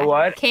 you Gemini? know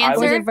what? Or is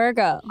Cancer? it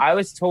Virgo? I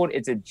was told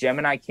it's a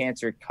Gemini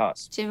Cancer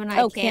cusp. Gemini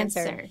Oh,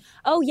 Cancer. Cancer.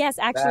 Oh, yes,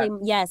 actually,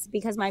 yes,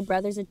 because my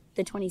brother's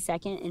the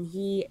 22nd and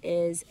he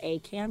is a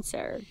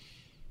Cancer.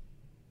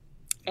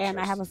 And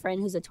I have a friend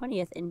who's a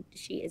 20th and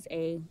she is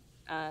a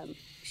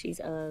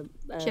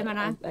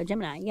Gemini? A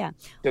Gemini, yeah.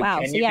 So Wow.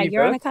 can So you yeah, be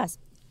you're on a both? cusp.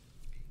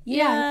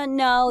 Yeah. Yeah,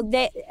 no,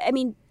 I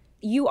mean,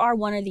 you are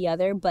one or the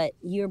other, but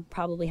you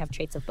probably have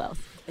traits of both,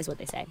 is what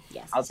they say.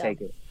 Yes. I'll so, take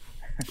it.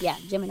 Yeah,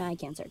 Gemini,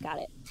 Cancer, got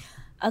it.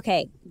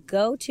 Okay,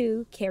 go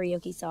to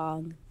karaoke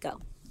song, go.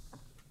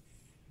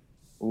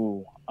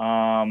 Ooh.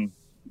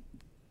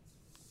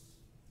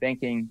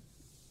 Thinking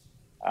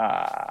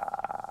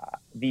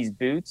these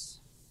boots.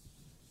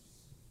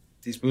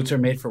 These boots are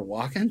made for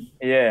walking?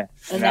 Yeah.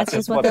 And that's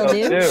just what they'll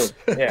do?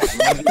 Yeah.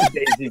 One of these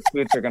days, these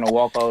boots are gonna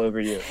walk all over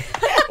you.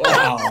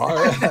 Wow. All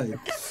right.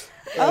 Nice.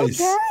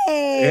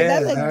 Okay, Yeah,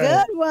 that's a all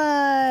good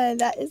one.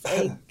 That is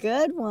a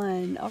good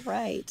one. All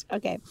right.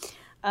 Okay.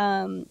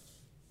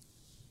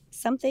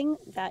 Something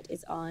that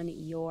is on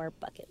your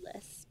bucket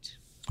list.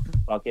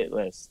 Bucket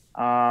list.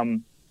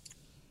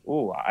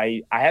 Ooh,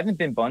 I haven't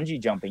been bungee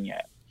jumping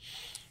yet.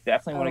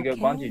 Definitely want to go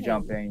bungee Okay.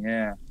 jumping.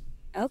 Yeah.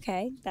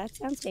 Okay, that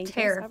sounds dangerous.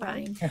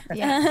 Terrifying. All right.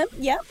 Yeah.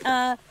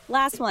 Yep.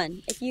 Last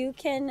one. If you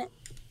can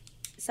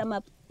sum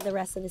up the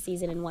rest of the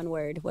season in one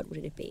word, what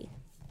would it be?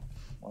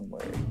 One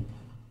word.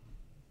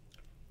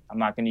 I'm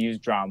not going to use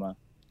drama.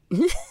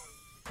 I'm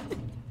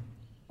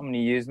going to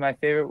use my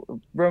favorite,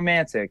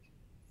 romantic.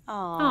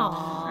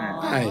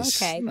 Aww.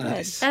 Nice. Okay, good.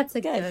 Nice. That's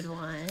a Good. good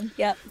one.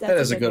 Yep. That's That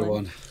is a good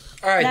one.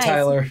 All right, Nice.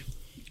 Tyler.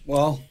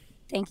 Well,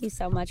 Thank you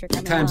so much for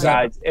coming Time's on. up.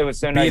 Guys, it was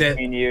so Beat nice it.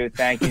 meeting you.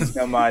 Thank you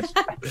so much.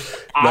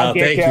 I'll thank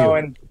get you.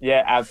 going.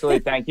 Yeah, absolutely.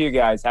 Thank you,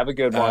 guys. Have a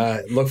good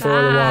one. look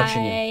forward to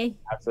watching it. Bye.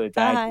 Absolutely.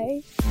 Thank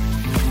you.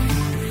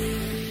 Bye.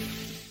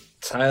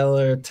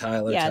 Tyler. Yeah,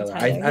 Tyler.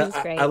 Tyler, he was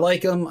great. I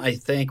like him. I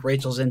think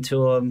Rachel's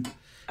into him.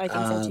 I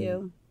think so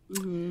too.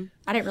 hmm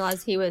I didn't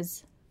realize he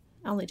was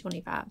only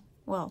 25.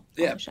 Well, on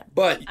Yeah, the show.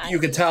 but you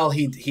could tell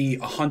he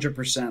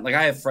 100%. Like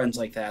I have friends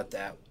like that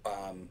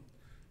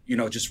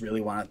just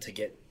really wanted to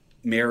get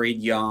married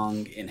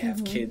young and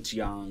have kids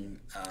young.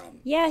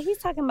 Yeah, he's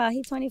talking about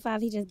he's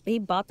 25. He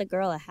bought the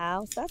girl a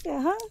house. I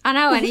said, huh? I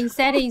know, and he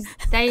said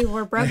they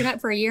were broken up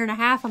for a year and a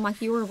half. I'm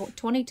like, you were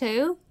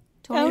 22,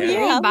 23,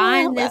 yeah,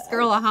 buying well, this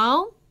girl a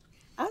home?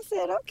 I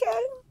said,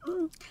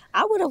 okay.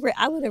 I would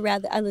have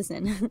rather. I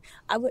listen.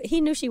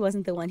 He knew she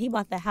wasn't the one. He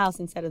bought the house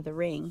instead of the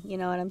ring. You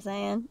know what I'm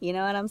saying?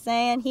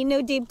 He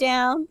knew deep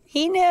down.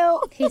 He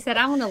knew. He said,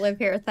 I want to live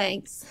here,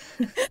 thanks.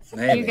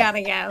 Maybe. You got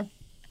to go.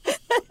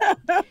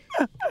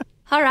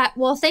 All right.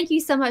 Well, thank you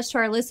so much to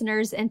our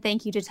listeners, and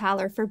thank you to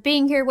Tyler for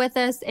being here with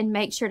us. And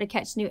make sure to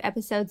catch new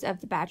episodes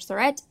of The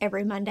Bachelorette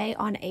every Monday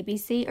on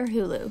ABC or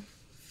Hulu.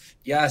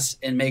 Yes,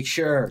 and make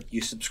sure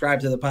you subscribe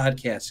to the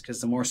podcast,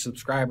 because the more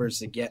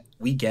subscribers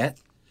we get,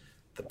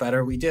 the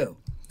better we do,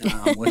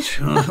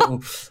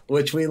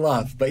 which we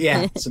love. But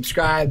yeah,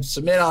 subscribe,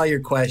 submit all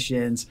your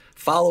questions,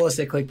 follow us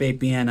at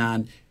ClickbaitBN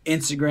on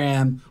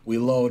Instagram. We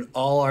load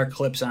all our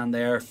clips on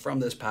there from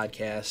this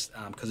podcast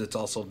because it's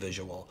also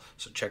visual,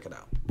 so check it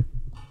out.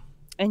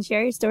 And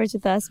share your stories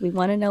with us. We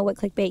want to know what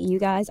clickbait you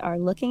guys are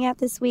looking at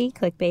this week.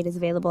 Clickbait is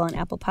available on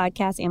Apple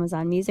Podcasts,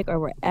 Amazon Music, or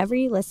wherever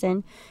you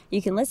listen.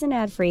 You can listen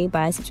ad-free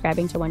by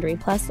subscribing to Wondery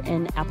Plus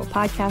in Apple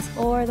Podcasts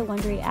or the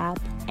Wondery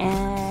app.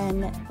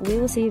 And we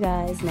will see you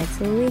guys next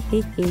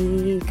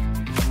week.